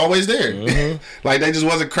guns was always there. Like they just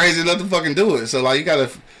wasn't crazy enough to fucking do it. So like you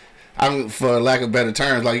gotta, for lack of better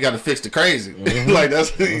terms, like you gotta fix the crazy. Like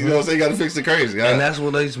that's what I'm saying. You gotta fix the crazy. And that's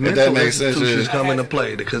what these mental institutions come into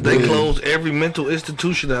play because they close every mental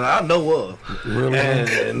institution that I know of. Really?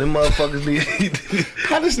 And them motherfuckers need.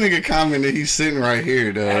 How this nigga commented he's sitting right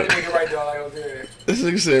here, dog. This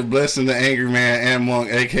nigga said, "Blessing the angry man and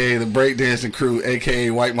monk, aka the breakdancing crew, aka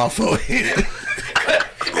wipe my forehead."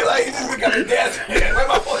 Like he just got the dance. Wipe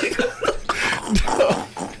my forehead.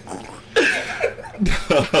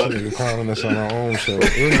 Nigga calling us on our own show.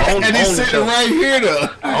 And he's sitting right here though.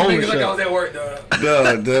 I was like I was at work though.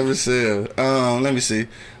 No, never said. Let me see.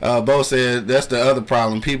 Bo said that's the other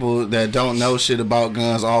problem. People that don't know shit about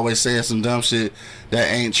guns always saying some dumb shit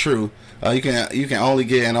that ain't true. You can only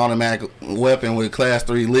get an automatic weapon with Class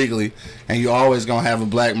 3 legally, and you always gonna have a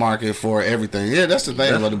black market for everything. Yeah, that's the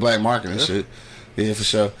thing about the black market and shit. Yeah, for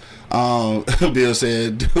sure. Bill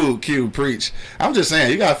said, "Dude, Q, preach." I'm just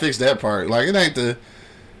saying, you gotta fix that part. Like it ain't the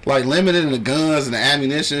limiting the guns and the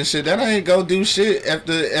ammunition and shit. That ain't go do shit if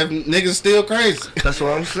niggas still crazy. That's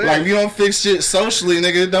what I'm saying. Like if you don't fix shit socially,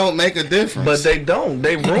 nigga, it don't make a difference. But they don't.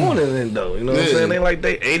 They ruining it though. You know what I'm saying?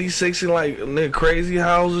 They 86 and nigga crazy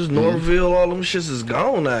houses, Norville, all them shits is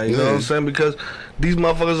gone now. You know what I'm saying? Because these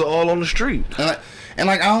motherfuckers are all on the street. And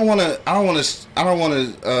I don't want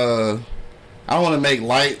to make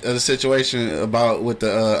light of the situation about with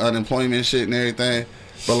the unemployment shit and everything,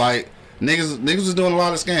 but like niggas was doing a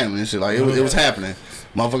lot of scamming and shit. Like it was happening.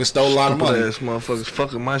 Motherfuckers stole a lot of money. Ass motherfuckers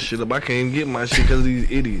fucking my shit up. I can't even get my shit because of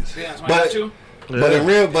these idiots. But in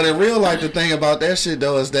real life, the thing about that shit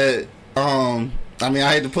though is that I mean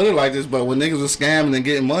I hate to put it like this, but when niggas was scamming and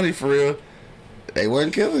getting money for real, they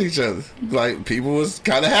wasn't killing each other. Like people was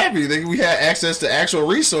kind of happy. We had access to actual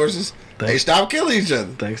resources. They stopped killing each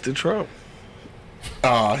other. Thanks to Trump.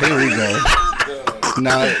 Oh, here we go.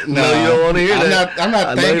 No, you don't want to hear that. I'm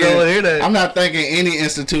not thanking. You don't want to hear that. I'm not thanking any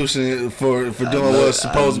institution for doing what's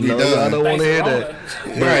supposed to be done. I don't want to hear that.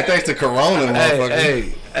 Right, thanks to Corona,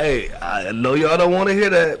 motherfucker. Hey, I know y'all don't want to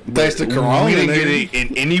hear that. Thanks to Corona, we didn't get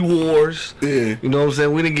in any wars. Yeah. You know what I'm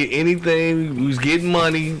saying? We didn't get anything. We was getting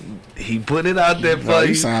money. He put it out there for you.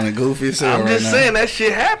 You sounding goofy as hell. I'm just saying that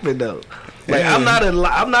shit happened though. Like I'm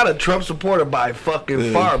not a Trump supporter by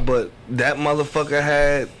fucking far, but that motherfucker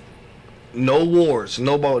had no wars.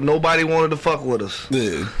 Nobody wanted to fuck with us.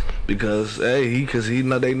 Yeah. Because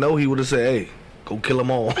they know he would have said, "Hey, go kill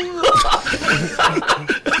them all."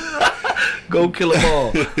 Go kill them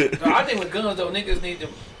all. No, I think with guns though, niggas need to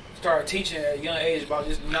start teaching at a young age about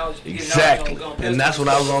just knowledge. Exactly. Knowledge and that's when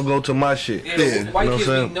I was gonna go to my shit. Yeah, white you know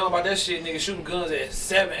kids be know about that shit, nigga, shooting guns at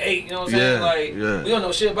 7, 8, you know what I'm saying? Like, we don't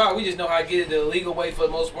know shit about it. We just know how to get it the legal way for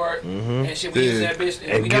the most part. And shit, we use that bitch.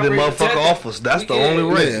 And get a motherfucker off us. That's the only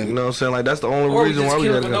way. You know what I'm saying? Like, that's the only reason why we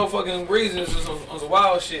got to no fucking reason. It's some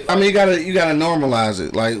wild shit. Like, I mean, you gotta normalize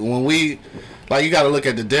it. Like, when we... Like, you got to look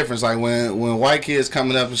at the difference. Like, when white kids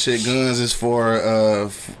coming up and shit, guns is for,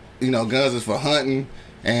 guns is for hunting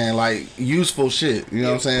and, like, useful shit. You know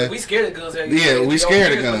what I'm saying? We scared of guns. We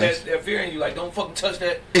scared of guns. They're fearing you. Like, don't fucking touch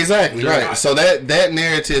that. Exactly, right. So that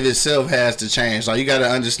narrative itself has to change. Like, you got to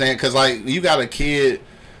understand. Because, like, you got a kid,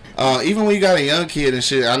 even when you got a young kid and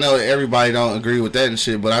shit, I know everybody don't agree with that and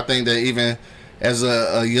shit, but I think that even as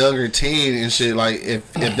a younger teen and shit, like,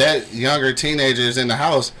 if that younger teenager is in the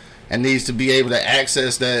house and needs to be able to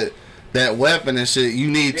access that weapon and shit, you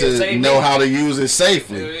need to know how to use it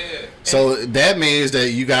safely. So that means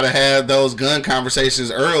that you got to have those gun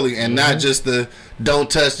conversations early and not just the don't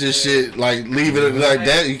touch this shit, like leave it like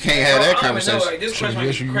that. You can't have that conversation. Know, like, this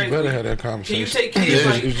question you better have that conversation. Can you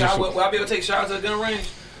take kids? Will I be able to take shots at the gun range?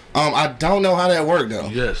 I don't know how that worked though.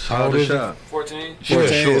 Yes, how old is it? 14.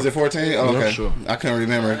 14? Is it 14? Oh, okay. Sure. I couldn't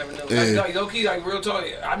remember. Like, low key, like real talk,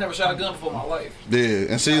 I never shot a gun before in my life. Yeah,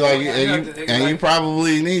 and see, like, you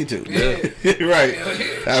probably need to. Yeah.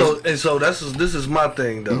 Right. So this is my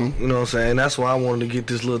thing though. You know what I'm saying? That's why I wanted to get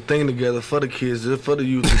this little thing together for the kids, for the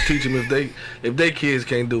youth, to teach them if they kids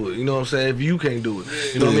can't do it. You know what I'm saying? If you can't do it,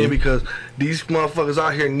 you know what I mean? Because these motherfuckers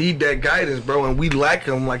out here need that guidance, bro, and we lack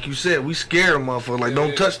them. Like you said, we scare them, motherfucker. Like,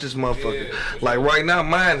 don't touch this motherfucker. Like, right now,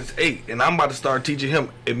 mine is 8, and I'm about to start teaching him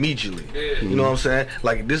immediately. You know what I'm saying?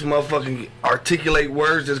 Like, this motherfucking articulate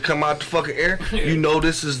words that come out the fucking air. You know,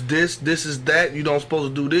 this is that. You don't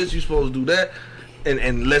supposed to do this. You supposed to do that.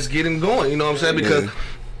 And let's get him going. You know what I'm saying? Because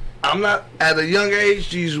I'm not, at a young age,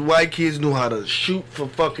 these white kids knew how to shoot for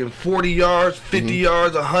fucking 40 yards, 50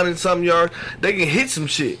 yards, 100-something yards. They can hit some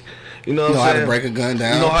shit. You know what I'm saying? Know how to break a gun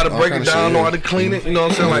down. You know how to break it down, know how to clean it. You know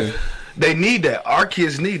what I'm saying? Like, they need that. Our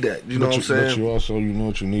kids need that. You know what I'm saying? But you also, you know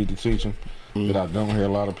what you need to teach them? That I don't hear a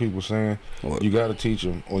lot of people saying. What? You got to teach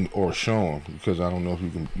them or show them, because I don't know if you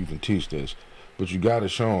can teach this, but you got to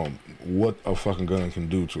show them what a fucking gun can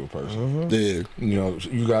do to a person. Yeah. You know,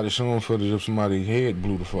 you got to show them footage of somebody's head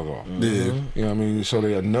blew the fuck off. Yeah. You know what I mean? So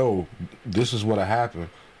they know this is what'll happen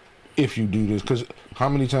if you do this. Because how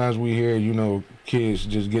many times we hear, you know, kids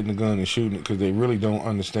just getting the gun and shooting it because they really don't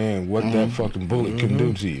understand what that fucking bullet can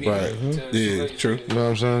do to you. Right. Yeah, true. You know what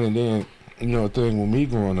I'm saying? And then, you know, a thing with me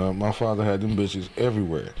growing up, my father had them bitches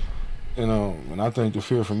everywhere. You know, and I think the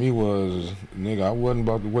fear for me was, nigga, I wasn't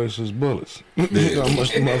about to waste his bullets. You know how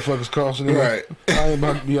much the motherfuckers costing? Right. I ain't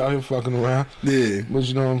about to be out here fucking around. Yeah. But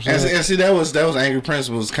you know what I'm saying? And see, that was Angry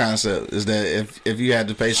Principal's concept, is that if you had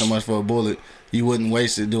to pay so much for a bullet, you wouldn't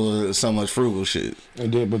waste it doing so much frugal shit.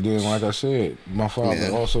 But then, like I said, my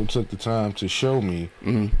father also took the time to show me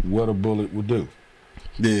what a bullet would do.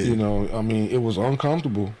 Yeah. You know, I mean, it was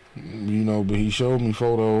uncomfortable, you know, but he showed me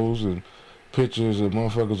photos and pictures of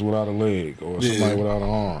motherfuckers without a leg or somebody without an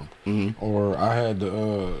arm. Or I had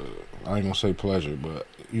the, I ain't gonna say pleasure, but,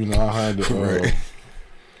 you know, I had the,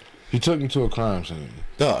 he took me to a crime scene.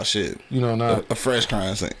 Oh, shit. You know, not a fresh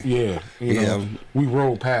crime scene. Yeah. You know, we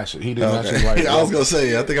rolled past it. He didn't actually like I was gonna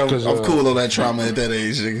say, I think I'm cool on that trauma at that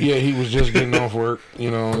age. Yeah, he was just getting off work,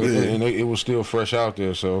 you know, and it was still fresh out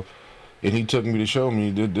there, so. And he took me to show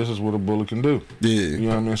me that this is what a bullet can do. Yeah. You know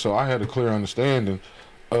what I mean? So I had a clear understanding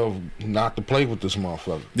of not to play with this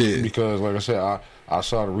motherfucker. Yeah. Because, like I said, I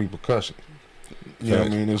saw the repercussions. You know what I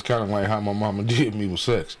mean? It's kind of like how my mama did me with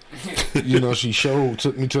sex. You know, she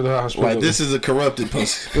took me to the hospital. Like, this is a corrupted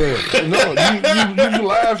pussy. Yeah. No, you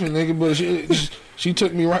laughing, nigga, but she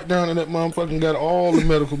took me right down to that motherfucker, got all the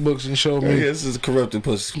medical books and showed me. Yeah, this is a corrupted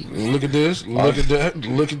pussy. Look at this. Look at that.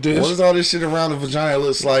 Look at this. What is all this shit around the vagina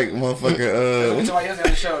looks like, motherfucker? We talked yesterday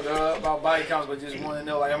on the show about body counts, but just want to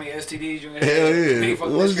know, like, how many STDs you gonna have. Hell yeah.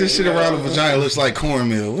 What's this shit around the vagina looks like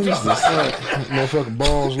cornmeal? What is this? Motherfucking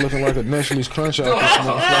balls looking like a Nestle's Crunch out this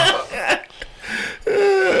motherfucker.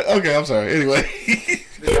 Okay, I'm sorry. Anyway.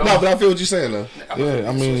 No, but I feel what you're saying, though. Yeah,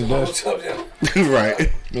 I mean, that's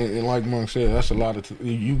right. And like Monk said, that's a lot of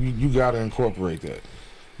you got to incorporate that.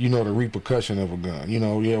 You know, the repercussion of a gun. You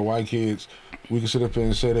know, white kids, we can sit up here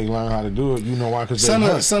and say they learn how to do it. You know why? Because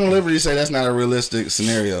Son of Liberty say that's not a realistic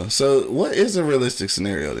scenario. So what is a realistic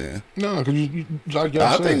scenario then? No, because you like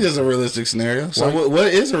I think there's a realistic scenario. So what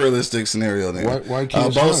is a realistic scenario then? White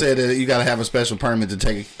kids Bo said that you got to have a special permit to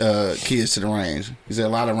take kids to the range. He said a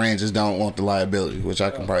lot of ranges don't want the liability, which I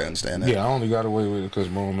can probably understand that. Yeah, I only got away with it because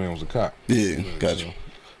my old man was a cop. Yeah, gotcha.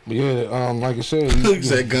 Yeah, like I said, He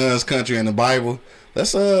said guns, country, and the Bible.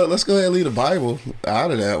 Let's go ahead and leave the Bible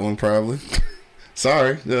out of that one, probably.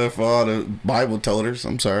 Sorry for all the Bible toters.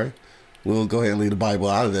 I'm sorry. We'll go ahead and leave the Bible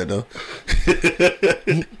out of that though.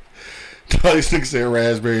 These niggas said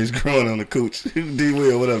raspberries growing on the cooch. D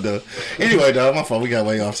Will, what up, though? Anyway, dog, my fault. We got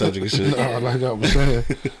way off subject and shit. No, like I was saying,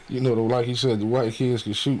 like he said, the white kids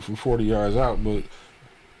can shoot from 40 yards out, but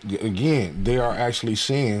again, they are actually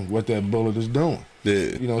seeing what that bullet is doing.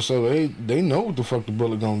 Yeah. So they know what the fuck the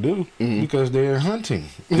bullet gonna do because they're hunting.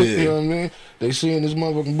 Yeah. You know what I mean? They seeing this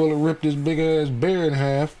motherfucking bullet rip this big ass bear in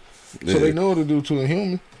half, so they know what to do to a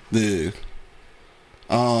human. Yeah.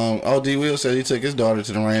 D Will said he took his daughter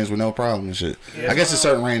to the range with no problem and shit. Yeah, I guess it's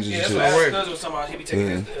certain ranges yeah, and that's shit. what my cousin was talking about. He be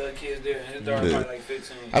taking his kids there, and his daughter probably like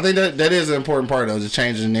 15. I think that is an important part though, to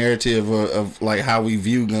change the narrative of like how we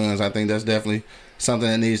view guns. I think that's definitely something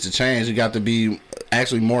that needs to change. You got to be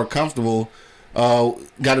actually more comfortable.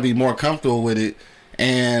 Got to be more comfortable with it,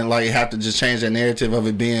 and like have to just change that narrative of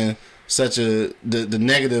it being such the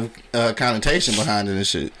negative connotation behind it and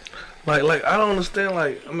shit. Like I don't understand.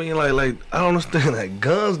 Like I don't understand. Like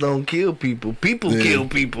guns don't kill people. People kill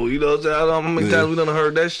people. You know what I'm saying? I don't know how many times we done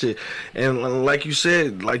heard that shit. And like you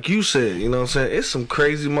said, you know what I'm saying? It's some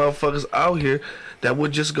crazy motherfuckers out here that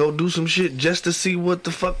would just go do some shit just to see what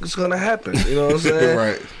the fuck is gonna happen. You know what I'm saying?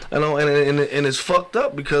 Right. I know, and it's fucked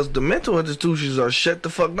up because the mental institutions are shut the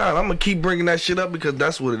fuck down. I'm gonna keep bringing that shit up because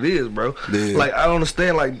that's what it is, bro. Yeah. Like I don't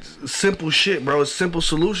understand, like simple shit, bro. It's simple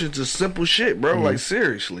solutions to simple shit, bro. Like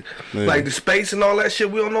seriously, like the space and all that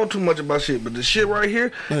shit. We don't know too much about shit, but the shit right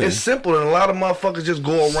here is simple, and a lot of motherfuckers just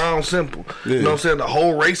go around simple. You know what I'm saying? The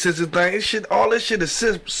whole racism thing, all this shit is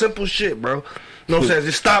simple shit, bro. You know what I'm saying?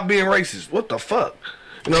 Just stop being racist. What the fuck?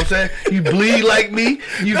 You know what I'm saying? You bleed like me.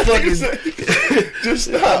 You fucking just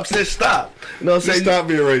stop. Just stop. You know what I'm saying? Stop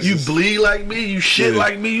being racist. You bleed like me. You shit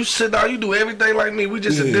like me. You sit down. You do everything like me. We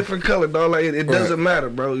just a different color, dog. Like it doesn't matter,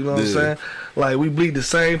 bro. You know what I'm saying? Like we bleed the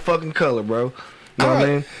same fucking color, bro. You know what I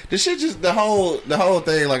mean? The shit just the whole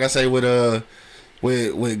thing. Like I say with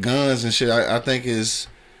guns and shit. I think is.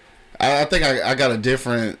 I think I got a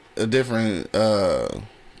different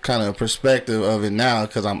kind of perspective of it now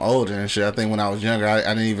because I'm older and shit. I think when I was younger, I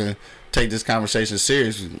didn't even take this conversation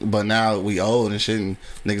serious, but now we old and shit, and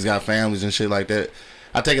niggas got families and shit like that.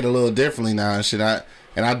 I take it a little differently now and shit. I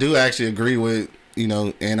do actually agree with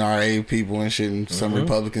NRA people and shit, and some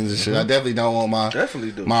Republicans and shit. I definitely don't want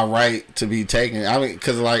my right to be taken. I mean,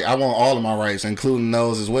 because like I want all of my rights, including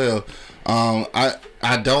those as well. I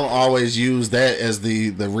don't always use that as the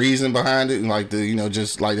reason behind it, like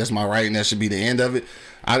just like that's my right and that should be the end of it.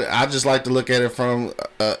 I just like to look at it from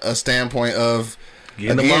a standpoint of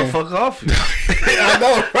getting the motherfucker off you. I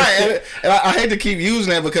know, right? And I hate to keep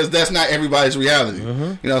using that because that's not everybody's reality. You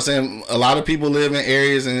know what I'm saying? A lot of people live in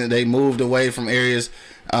areas and they moved away from areas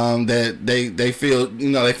that they feel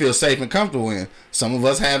they feel safe and comfortable in. Some of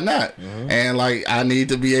us have not, and like I need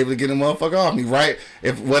to be able to get a motherfucker off me, right?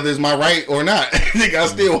 Whether it's my right or not, I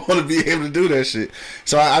still want to be able to do that shit.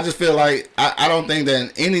 So I just feel like I don't think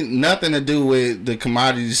that nothing to do with the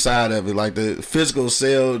commodity side of it, like the physical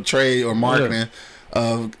sale, trade, or marketing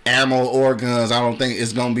of ammo or guns. I don't think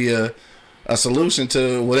it's gonna be a solution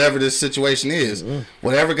to whatever this situation is.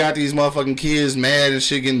 Whatever got these motherfucking kids mad and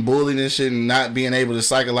shit, getting bullied and shit, and not being able to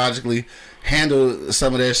psychologically handle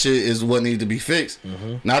some of that shit is what needs to be fixed.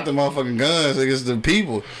 Not the motherfucking guns. It's the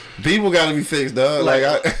people. People got to be fixed, dog.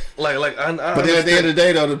 But then at the end of the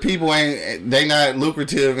day, though, the people they not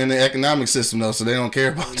lucrative in the economic system though, so they don't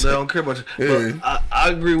care about. They don't care about you. Yeah. But I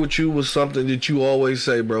agree with you with something that you always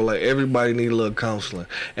say, bro. Like everybody need a little counseling,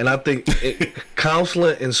 and I think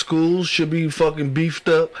counseling in schools should be fucking beefed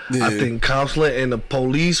up. Yeah. I think counseling in the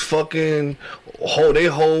police fucking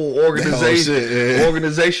whole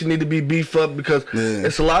organization need to be beefed up because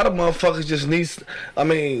it's a lot of motherfuckers just need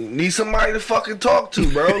somebody to fucking talk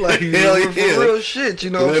to, bro. Like for real shit, you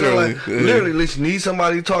know what I'm saying? Like literally, need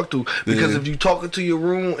somebody to talk to because if you talking to your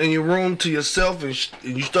room to yourself and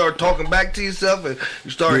you start talking back to yourself and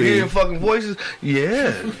you start hearing fucking voices, you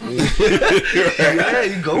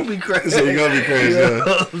gonna be crazy. So you gonna be crazy. You know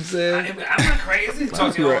what I'm saying? I'm not crazy.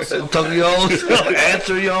 Talk to your own self. Talk to your own self,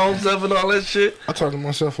 answer your own self and all that shit. I talk to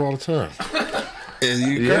myself all the time.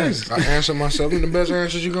 You crazy? I answer myself, and the best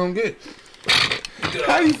answers you gonna get.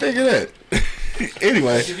 How do you figure that?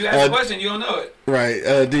 Anyway, If you ask a question, you don't know it.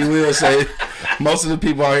 right. D. Will say most of the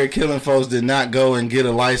people out here killing folks did not go and get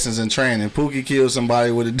a license and training. Pookie killed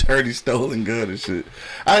somebody with a dirty stolen gun and shit.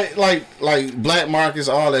 I like black markets,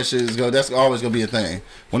 all that shit is that's always gonna be a thing.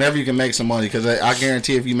 Whenever you can make some money, because I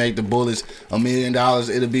guarantee if you make the bullets $1 million,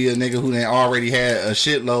 it'll be a nigga who already had a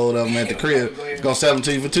shitload of them at the crib. It's gonna sell them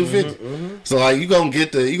to you for $250. So like you gonna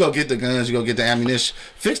get the guns, you gonna get the ammunition.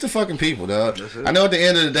 Fix the fucking people, dog. I know at the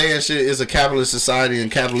end of the day, and shit is a capitalist society, and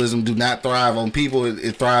capitalism do not thrive on people.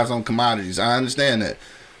 It thrives on commodities. I understand that.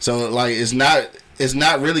 So like it's not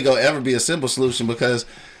really gonna ever be a simple solution because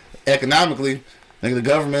economically, nigga, the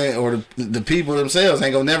government or the people themselves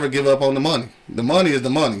ain't gonna never give up on the money. The money is the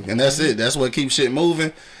money, and that's it. That's what keeps shit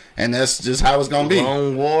moving, and that's just how it's gonna be.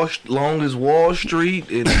 Long as Wall Street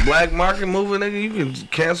and the black market moving, nigga, you can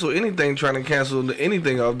cancel anything. Trying to cancel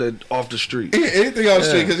anything off the street. Yeah, anything off the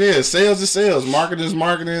street, because sales is sales, marketing is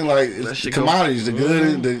marketing. Like it's commodities, the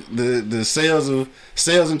good, the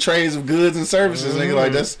sales and trades of goods and services, nigga.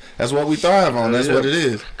 Like that's what we thrive on. That's what it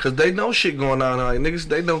is. Cause they know shit going on. Like niggas,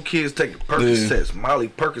 they know kids taking Percocets, Molly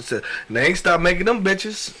Percocet, and they ain't stop making them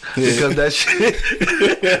bitches because that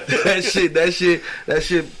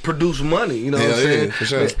shit produce money. You know what I'm saying? Yeah, for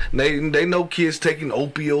sure. They know kids taking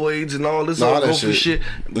opioids and all this other shit.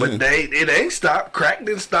 But it ain't stopped. Crack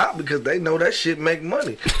didn't stop because they know that shit make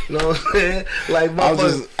money. You know what I'm saying? Like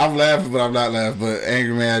I'm laughing, but I'm not laughing. But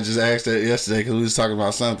Angry Man just asked that yesterday because we was talking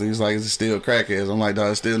about something. He was like, "Is it still crackheads?" I'm like,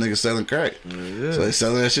 "Dog, it's still niggas selling crack." Yeah. So they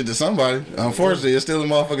selling that shit to somebody. Unfortunately, it's still a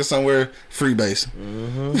motherfucker somewhere free base.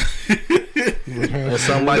 And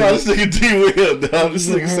somebody. This nigga D. Will, dog. This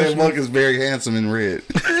nigga said Monk is very handsome in red.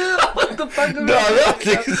 What the fuck is No, that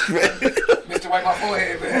nigga's red. Mr. Wipe My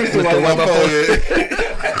Forehead, man. Mr. Wipe My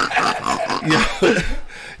Forehead.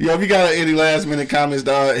 Yo, if you got any last minute comments,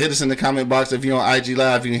 dog, hit us in the comment box. If you're on IG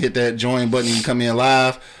Live, you can hit that join button. You can come in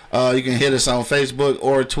live. You can hit us on Facebook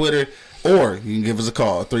or Twitter, or you can give us a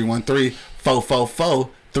call,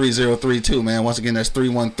 313-444-3032, man. Once again, that's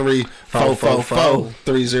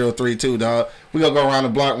 313-444-3032, dog. We gonna go around the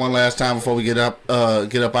block one last time before we get up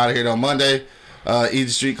out of here on Monday. Easy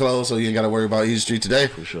Street closed, so you ain't got to worry about Easy Street today.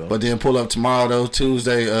 For sure. But then pull up tomorrow, though,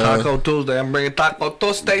 Tuesday. Taco Tuesday. I'm bringing Taco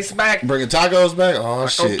Tuesdays back. Bringing tacos back? Oh, Taco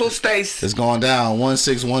shit. Tuesdays. It's going down.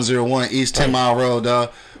 16101 East 10 Mile Road, dog.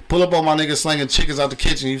 Pull up on my niggas slinging chickens out the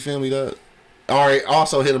kitchen, you feel me, dog? All right,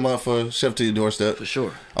 also hit him up for Chef to Your Doorstep. For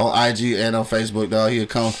sure. On IG and on Facebook, dog. He'll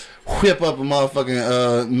come whip up a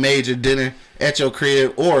motherfucking major dinner at your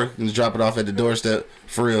crib, or you can just drop it off at the doorstep,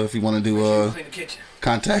 for real, if you want to do Clean the kitchen.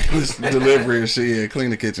 contactless delivery and shit. Yeah, clean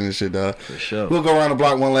the kitchen and shit, dog. For sure. We'll go around the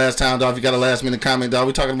block one last time, dog. If you got a last minute comment, dog,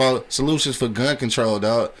 we talking about solutions for gun control,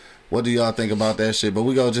 dog. What do y'all think about that shit? But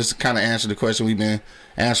we go just kind of answer the question we've been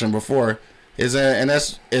answering before. And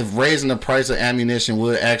that's if raising the price of ammunition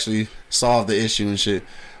would actually solve the issue and shit.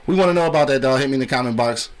 We want to know about that, dog. Hit me in the comment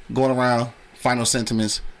box. Going around, final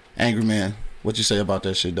sentiments. Angry Man, what you say about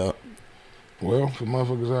that shit, dog? Well, for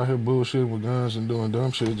motherfuckers out here bullshitting with guns and doing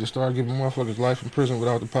dumb shit, just start giving motherfuckers life in prison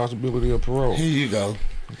without the possibility of parole. Here you go.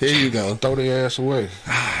 Here you go. Throw their ass away.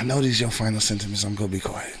 I know these your final sentiments. I'm going to be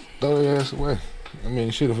quiet. Throw their ass away. I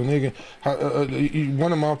mean, shit, if a nigga...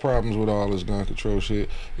 one of my problems with all this gun control shit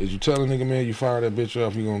is you tell a nigga, man, you fire that bitch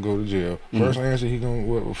off, you going to go to jail. First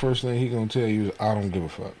thing he going to tell you is, I don't give a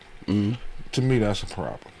fuck. To me, that's a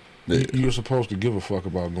problem. Yeah. You're supposed to give a fuck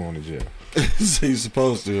about going to jail. So you're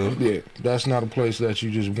supposed to. Yeah, that's not a place that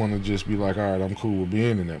you just want to just be like, all right, I'm cool with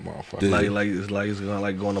being in that motherfucker. It's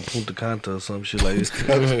going to Punta Cana or some shit like this.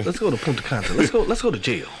 Let's go to Punta Cana. Let's go to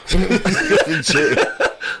jail.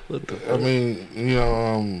 I mean, you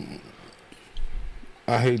know,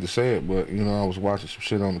 I hate to say it, but you know, I was watching some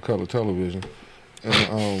shit on the color television,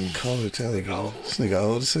 and color television. This nigga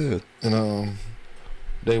old as hell. And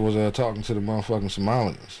they was talking to the motherfucking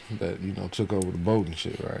Somalians that, you know, took over the boat and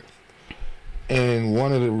shit, right? And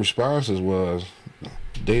one of the responses was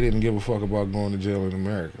they didn't give a fuck about going to jail in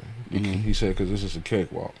America. He said, because this is a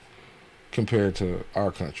cakewalk compared to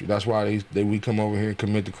our country. That's why we come over here and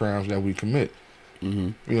commit the crimes that we commit.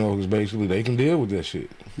 You know, because basically they can deal with that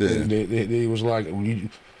shit. Yeah. They was like,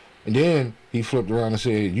 and then he flipped around and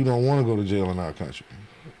said, you don't want to go to jail in our country.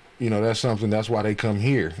 You know, that's why they come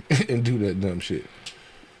here and do that dumb shit.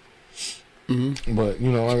 But,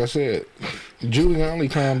 you know, like I said,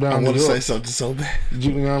 Giuliani calmed down. I want to say something so bad.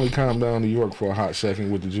 Giuliani calmed down New York for a hot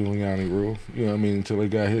second with the Giuliani rule. You know what I mean?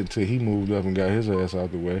 Until he moved up and got his ass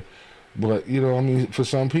out the way. But, you know, I mean, for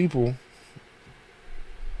some people,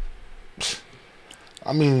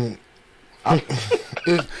 I mean,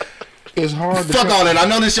 It's hard to Fuck all that. I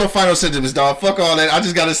know this your final sentence, dog. Fuck all that. I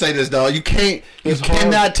just gotta say this, dog. You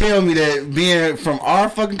cannot tell me that being from our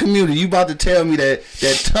fucking community, you about to tell me that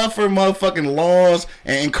tougher motherfucking laws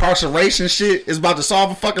and incarceration shit is about to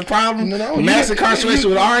solve a fucking problem. No, mass incarceration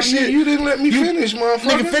with our shit. You didn't let me finish,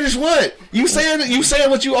 motherfucker. Nigga, finish what? You saying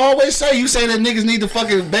what you always say. You saying that niggas need to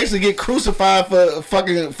fucking basically get crucified for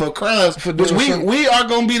crimes, which we are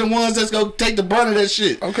gonna be the ones that's gonna take the brunt of that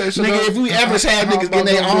shit. Okay, so nigga, if we ever had niggas getting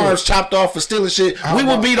their arms chopped off for stealing shit, we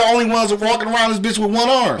would be the only ones walking around this bitch with one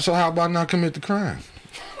arm. So how about not commit the crime?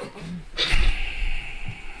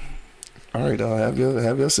 All right, dog. Have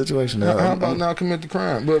your situation. Dog. How about not commit the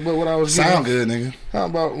crime? But what I was sound good, nigga. How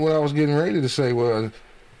about what I was getting ready to say was,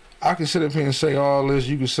 I can sit up here and say all this.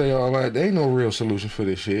 You can say all that. There ain't no real solution for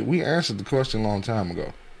this shit. We answered the question a long time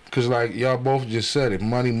ago. Cause like y'all both just said it,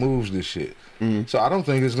 money moves this shit. So I don't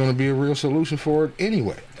think there's gonna be a real solution for it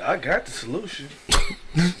anyway. I got the solution.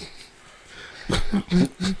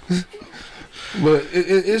 But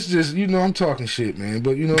it's just, I'm talking shit, man.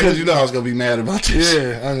 But because I was gonna be mad about this.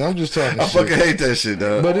 Yeah, I'm just talking. I shit. fucking hate that shit,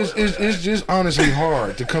 dog. But it's just honestly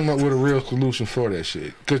hard to come up with a real solution for that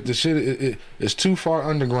shit. Because the shit it's too far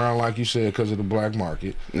underground, like you said, because of the black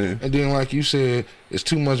market. Yeah. And then, like you said, it's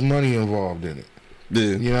too much money involved in it.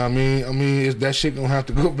 Yeah. You know what I mean? I mean, that shit gonna have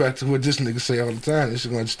to go back to what this nigga say all the time. This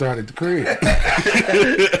shit gonna start at the crib.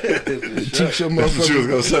 Teach your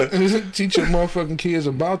motherfucking kids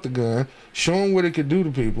about the gun. Show them what it could do to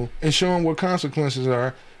people, and show them what consequences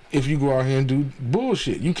are if you go out here and do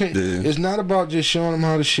bullshit. You can't. Yeah. It's not about just showing them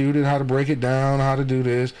how to shoot it, how to break it down, how to do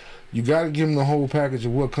this. You got to give them the whole package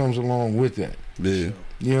of what comes along with that. Yeah.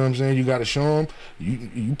 You know what I'm saying? You got to show them.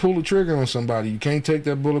 You pull the trigger on somebody, you can't take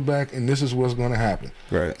that bullet back, and this is what's going to happen.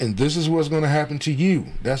 Right. And this is what's going to happen to you.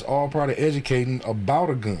 That's all part of educating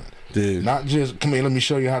about a gun. Yeah. Not just, come here, let me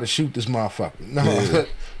show you how to shoot this motherfucker. No. Yeah.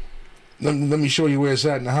 Let me show you where it's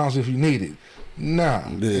at in the house if you need it. Nah.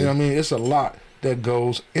 Yeah. You know what I mean? It's a lot that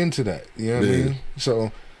goes into that. You know what I mean?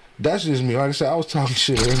 So that's just me. Like I said, I was talking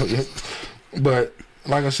shit earlier. But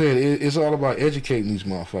like I said, it's all about educating these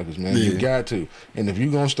motherfuckers, man. Yeah. You got to. And if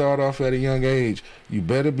you're going to start off at a young age, you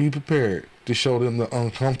better be prepared to show them the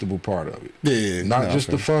uncomfortable part of it. Yeah. Not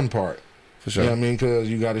just the fun part. For sure. You know what I mean? Because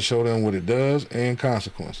you got to show them what it does and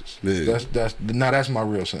consequences. Yeah. That's my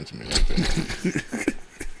real sentiment right there.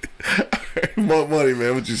 More money,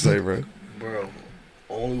 man. What you say, bro? Bro,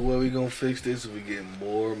 only way we gonna fix this is we get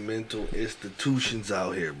more mental institutions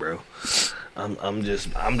out here, bro. I'm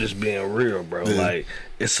just being real, bro. Yeah. Like,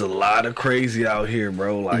 it's a lot of crazy out here,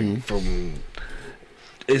 bro. Like,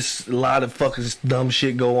 it's a lot of fucking dumb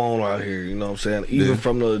shit go on out here. You know what I'm saying? Even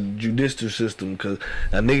from the judicial system, because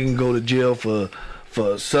a nigga can go to jail for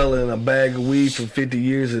selling a bag of weed for 50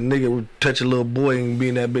 years, and nigga would touch a little boy and be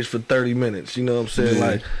in that bitch for 30 minutes. You know what I'm saying? Yeah.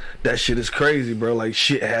 Like, that shit is crazy, bro. Like,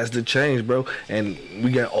 shit has to change, bro. And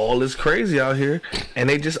we got all this crazy out here, and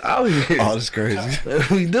they just out here. All this crazy.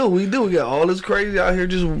 We do. We got all this crazy out here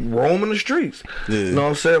just roaming the streets. Yeah. You know what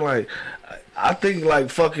I'm saying? Like, I think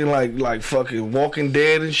like fucking Walking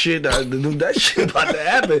Dead and shit. That shit about to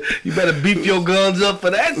happen. You better beef your guns up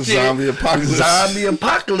for that shit. Zombie apocalypse. Zombie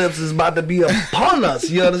apocalypse is about to be upon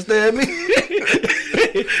us. You understand me?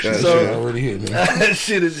 So already hit, man. That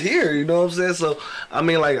shit is here. You know what I'm saying? So I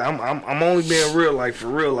mean, like, I'm only being real. Like, for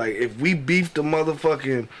real. Like, if we beef the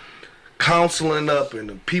motherfucking counseling up and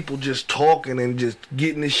the people just talking and just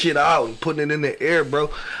getting this shit out and putting it in the air,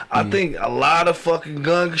 bro, I think a lot of fucking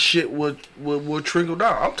gun shit would trickle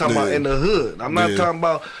down. I'm talking about in the hood. I'm not talking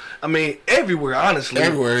about, I mean, everywhere, honestly.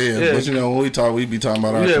 Everywhere, yeah. But when we be talking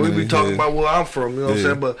about our community. We be talking about where I'm from, you know what I'm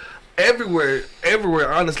saying? But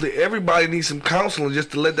everywhere, honestly, everybody needs some counseling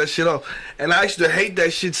just to let that shit off. And I used to hate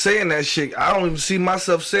that shit, saying that shit. I don't even see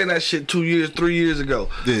myself saying that shit 2 years, 3 years ago.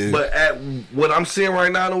 Yeah. But at what I'm seeing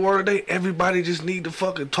right now in the world today, everybody just need to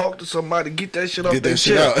fucking talk to somebody, get that shit off their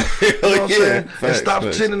chest. You know what I'm saying? Facts, and stop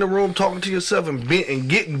sitting in the room talking to yourself and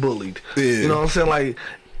getting bullied. Yeah. You know what I'm saying? Like,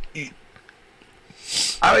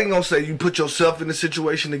 I ain't gonna say you put yourself in a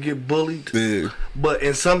situation to get bullied, but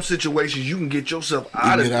in some situations you can get yourself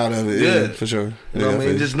out of it. Yeah, for sure. You know what I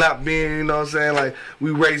mean? Just not being, you know what I'm saying, like,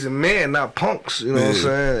 we raising men, not punks, you know what I'm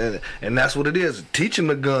saying? And that's what it is. Teaching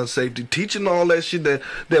the gun safety, teaching all that shit that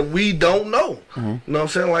we don't know. You know what I'm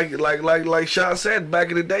saying? Like Sean said, back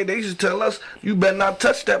in the day, they used to tell us, you better not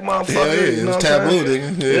touch that motherfucker. You know what I'm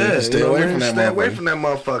saying? Taboo, nigga. Stay away from that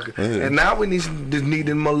motherfucker. And now we need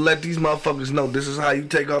to let these motherfuckers know this is how you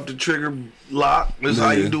take off the trigger lock. This is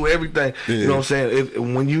how you do everything. You know what I'm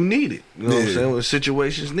saying? When you need it. You know what I'm saying? When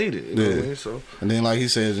situations need it. You know what I mean? So, and then, like he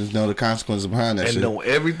said, just know the consequences behind that shit. And know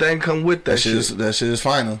everything come with that shit. That shit is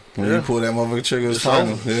final. When you pull that motherfucking trigger, it's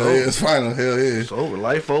final. It's final. Hell yeah. It's over.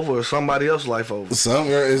 Life over or somebody else's life over.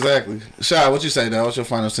 Exactly. Shy, what you say, dog? What's your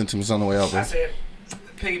final sentiments on the way out, bro? I said,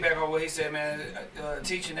 piggyback on what he said, man.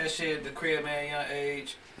 Teaching that shit at the crib, man, young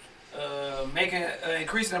age.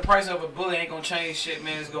 Increasing the price of a bullet ain't gonna change shit,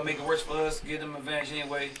 man. It's gonna make it worse for us. Give them advantage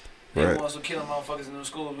anyway. They the ones who killing motherfuckers in them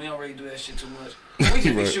schools. We don't really do that shit too much. We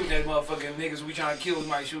just be shooting at motherfucking niggas we trying to kill. We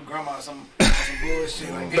might shoot grandma or some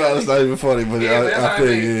bullshit like that. No, it's not even funny, but I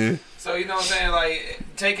feel you. So you know what I'm saying? Like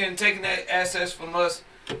taking that assets from us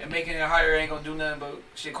and making it higher ain't gonna do nothing but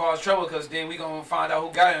shit cause trouble, because then we gonna find out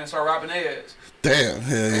who got it and start robbing their ass. Damn,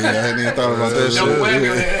 hell yeah, I hadn't even thought about that shit. Double whammy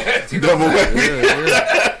on their ass. Double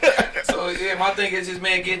whammy. So yeah, my thing is just,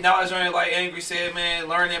 man, getting knowledge on it, like Angry said, man,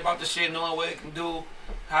 learning about the shit, knowing what it can do,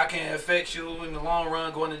 how it can affect you in the long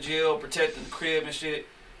run, going to jail, protecting the crib and shit.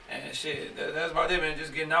 And shit, that's about it, man,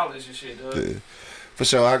 just getting knowledge and shit, dog. Yeah. For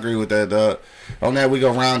sure, I agree with that, dog. On that, we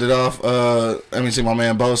gonna round it off. Let me see, my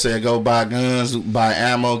man Bo said, go buy guns, buy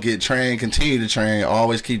ammo, get trained, continue to train.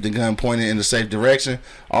 Always keep the gun pointed in the safe direction.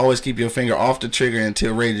 Always keep your finger off the trigger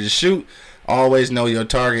until ready to shoot. Always know your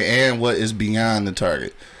target and what is beyond the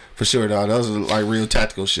target. For sure, dog. Those are like real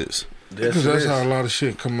tactical shits. Because that's how a lot of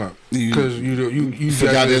shit come up. Because you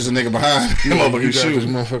forgot there's a nigga behind. You got this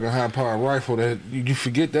motherfucking high powered rifle that you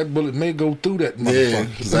forget that bullet may go through that motherfucker. Yeah,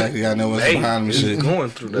 exactly. I know what's behind him and shit. Going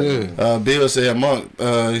through that. Bill said, Monk,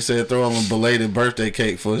 he said throw him a belated birthday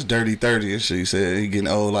cake for his dirty 30 and shit. He said he getting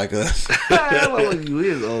old like us. You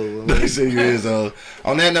is old. He said you is old.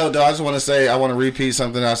 On that note, though, I just want to say, I want to repeat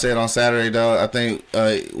something I said on Saturday, though. I think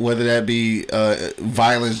whether that be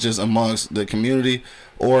violence just amongst the community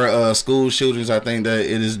or school shootings, I think that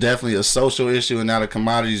it is definitely a social issue and not a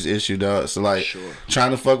commodities issue, dog. So like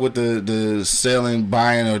trying to fuck with the selling,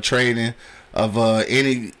 buying, or trading of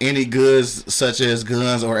any goods such as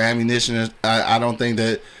guns or ammunition, I don't think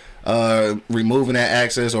that removing that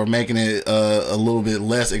access or making it a little bit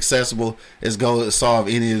less accessible is going to solve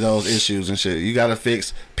any of those issues and shit. You got to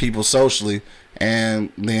fix people socially,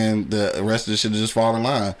 and then the rest of the shit just fall in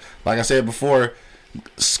line. Like I said before,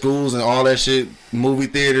 schools and all that shit, movie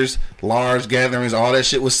theaters, large gatherings, all that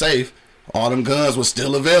shit was safe. All them guns was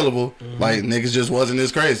still available. Like niggas just wasn't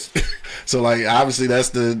as crazy. So like obviously that's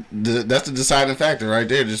the deciding factor right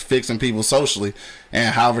there, just fixing people socially.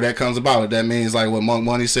 And however that comes about, if that means like what Monk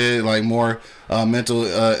Money said, like more mental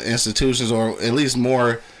institutions, or at least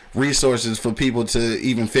more resources for people to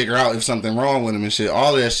even figure out if something wrong with them and shit,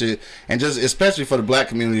 all of that shit. And just especially for the black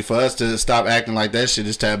community, for us to stop acting like that shit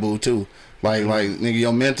is taboo too. Like nigga,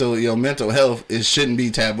 your mental health, it shouldn't be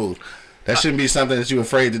taboo. That shouldn't be something that you're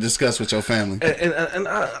afraid to discuss with your family. And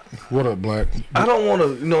I, what up, Black? I don't want to,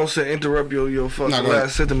 you know what I'm saying, interrupt your fucking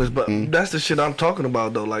last sentiments, but that's the shit I'm talking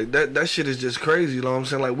about, though. Like, that shit is just crazy, you know what I'm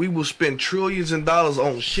saying? Like, we will spend trillions of dollars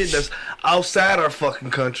on shit that's outside our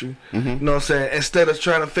fucking country, you know what I'm saying, instead of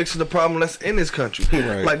trying to fix the problem that's in this country.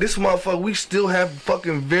 Right. Like, this motherfucker, we still have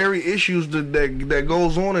fucking very issues that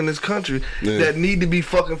goes on in this country that need to be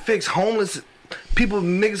fucking fixed. Homeless people,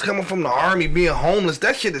 niggas coming from the army being homeless,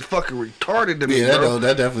 that shit is fucking retarded to me, bro.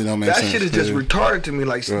 That definitely don't make sense. That shit is just retarded to me.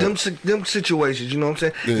 Like, them situations, you know what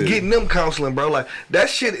I'm saying? Getting them counseling, bro. Like, that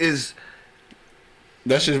shit is...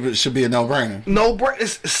 That should be a no-brainer.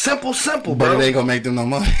 It's simple, bro. But it ain't gonna make them no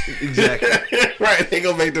money. Exactly. Right, they ain't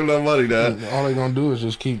gonna make them no money, dog. All they gonna do is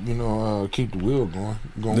just keep the wheel going.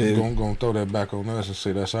 Gonna throw that back on us and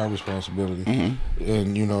say that's our responsibility.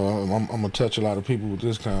 And I'm gonna touch a lot of people with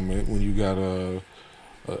this comment. When you got a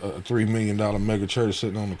 $3 million mega church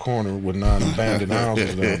sitting on the corner with 9 abandoned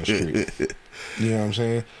houses down the street. You know what I'm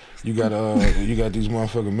saying? You got these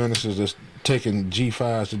motherfucking ministers that's taking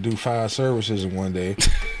G5s to do 5 services in one day,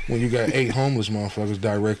 when you got 8 homeless motherfuckers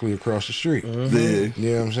directly across the street. You know what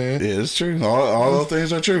I'm saying? Yeah, it's true. All those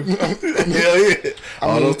things are true. Hell yeah.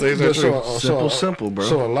 Those things are true. Simple, bro.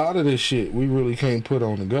 So a lot of this shit we really can't put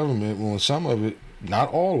on the government, when some of it,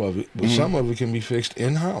 not all of it, but some of it can be fixed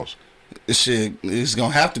in-house. Shit, it's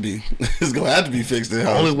gonna have to be. It's gonna have to be fixed in house.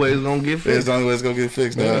 The only way it's gonna get fixed. It's the only way it's gonna get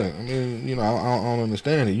fixed. Yeah, I mean, I don't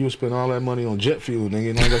understand it. You would spend all that money on jet fuel, nigga.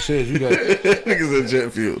 And like I said, you got niggas in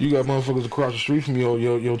jet fuel. You got motherfuckers across the street from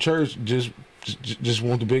your church just Just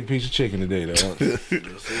want the big piece of chicken today, though.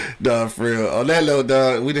 Dog, for real. On that note,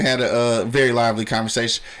 dog, we done had a very lively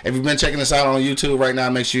conversation. If you've been checking us out on YouTube right now,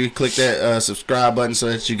 make sure you click that subscribe button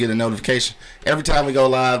so that you get a notification every time we go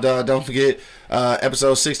live, dog. Don't forget,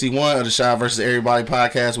 episode 61 of the Shy vs. Everybody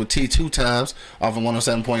podcast with T 2 times off of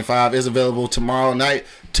 107.5 is available tomorrow night,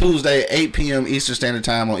 Tuesday, 8 p.m. Eastern Standard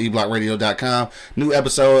Time on eblockradio.com. New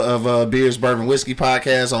episode of Beers, Bourbon, Whiskey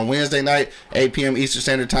podcast on Wednesday night, 8 p.m. Eastern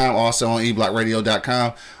Standard Time, also on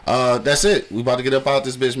eblockradio.com. That's it. We about to get up out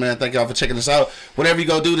this bitch, man. Thank y'all for checking us out. Whatever you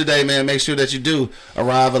go do today, man, make sure that you do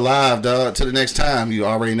arrive alive, dog. Till the next time, you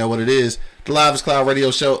already know what it is. The Livest Cloud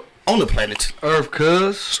Radio Show on the planet Earth,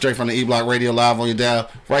 cuz. straight from the E-Block Radio live on your dial.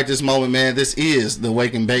 Right this moment, man, this is the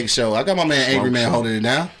Wake and Bake Show. I got my man Angry Man holding it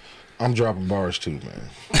down. I'm dropping bars too, man.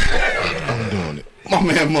 I'm doing it. My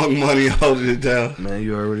man Monk Money holding it down. Man,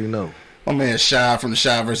 you already know. My man Shy from the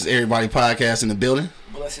Shy vs. Everybody podcast in the building.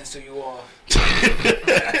 Blessings to you all.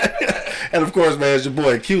 And of course, man, it's your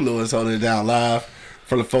boy Q Lewis holding it down live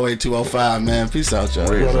from the 48205, man. Peace out, y'all.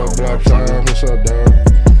 What up, Black Time? What's up, dog?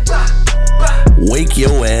 Wake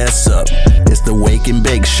your ass up. It's the Wake and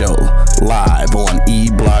Bake Show, live on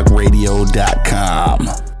eblockradio.com.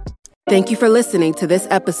 Thank you for listening to this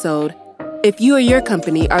episode. If you or your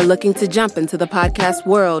company are looking to jump into the podcast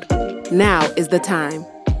world, now is the time.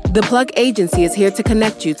 The Plug Agency is here to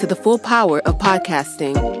connect you to the full power of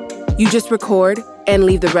podcasting. You just record and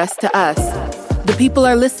leave the rest to us. The people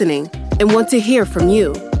are listening and want to hear from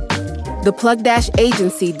you.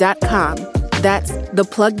 Theplug-agency.com. That's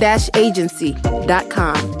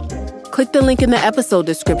theplug-agency.com. Click the link in the episode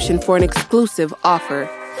description for an exclusive offer.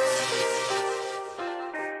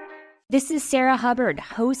 This is Sarah Hubbard,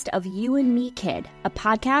 host of You and Me Kid, a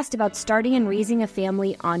podcast about starting and raising a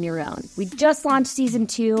family on your own. We just launched season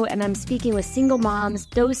 2, and I'm speaking with single moms,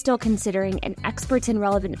 those still considering, and experts in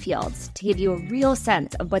relevant fields to give you a real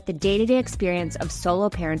sense of what the day-to-day experience of solo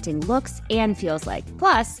parenting looks and feels like.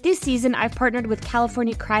 Plus, this season, I've partnered with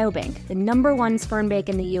California Cryobank, the #1 sperm bank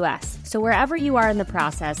in the U.S. So wherever you are in the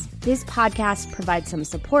process, this podcast provides some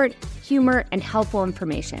support, humor, and helpful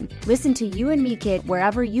information. Listen to You and Me Kid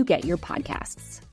wherever you get your podcasts.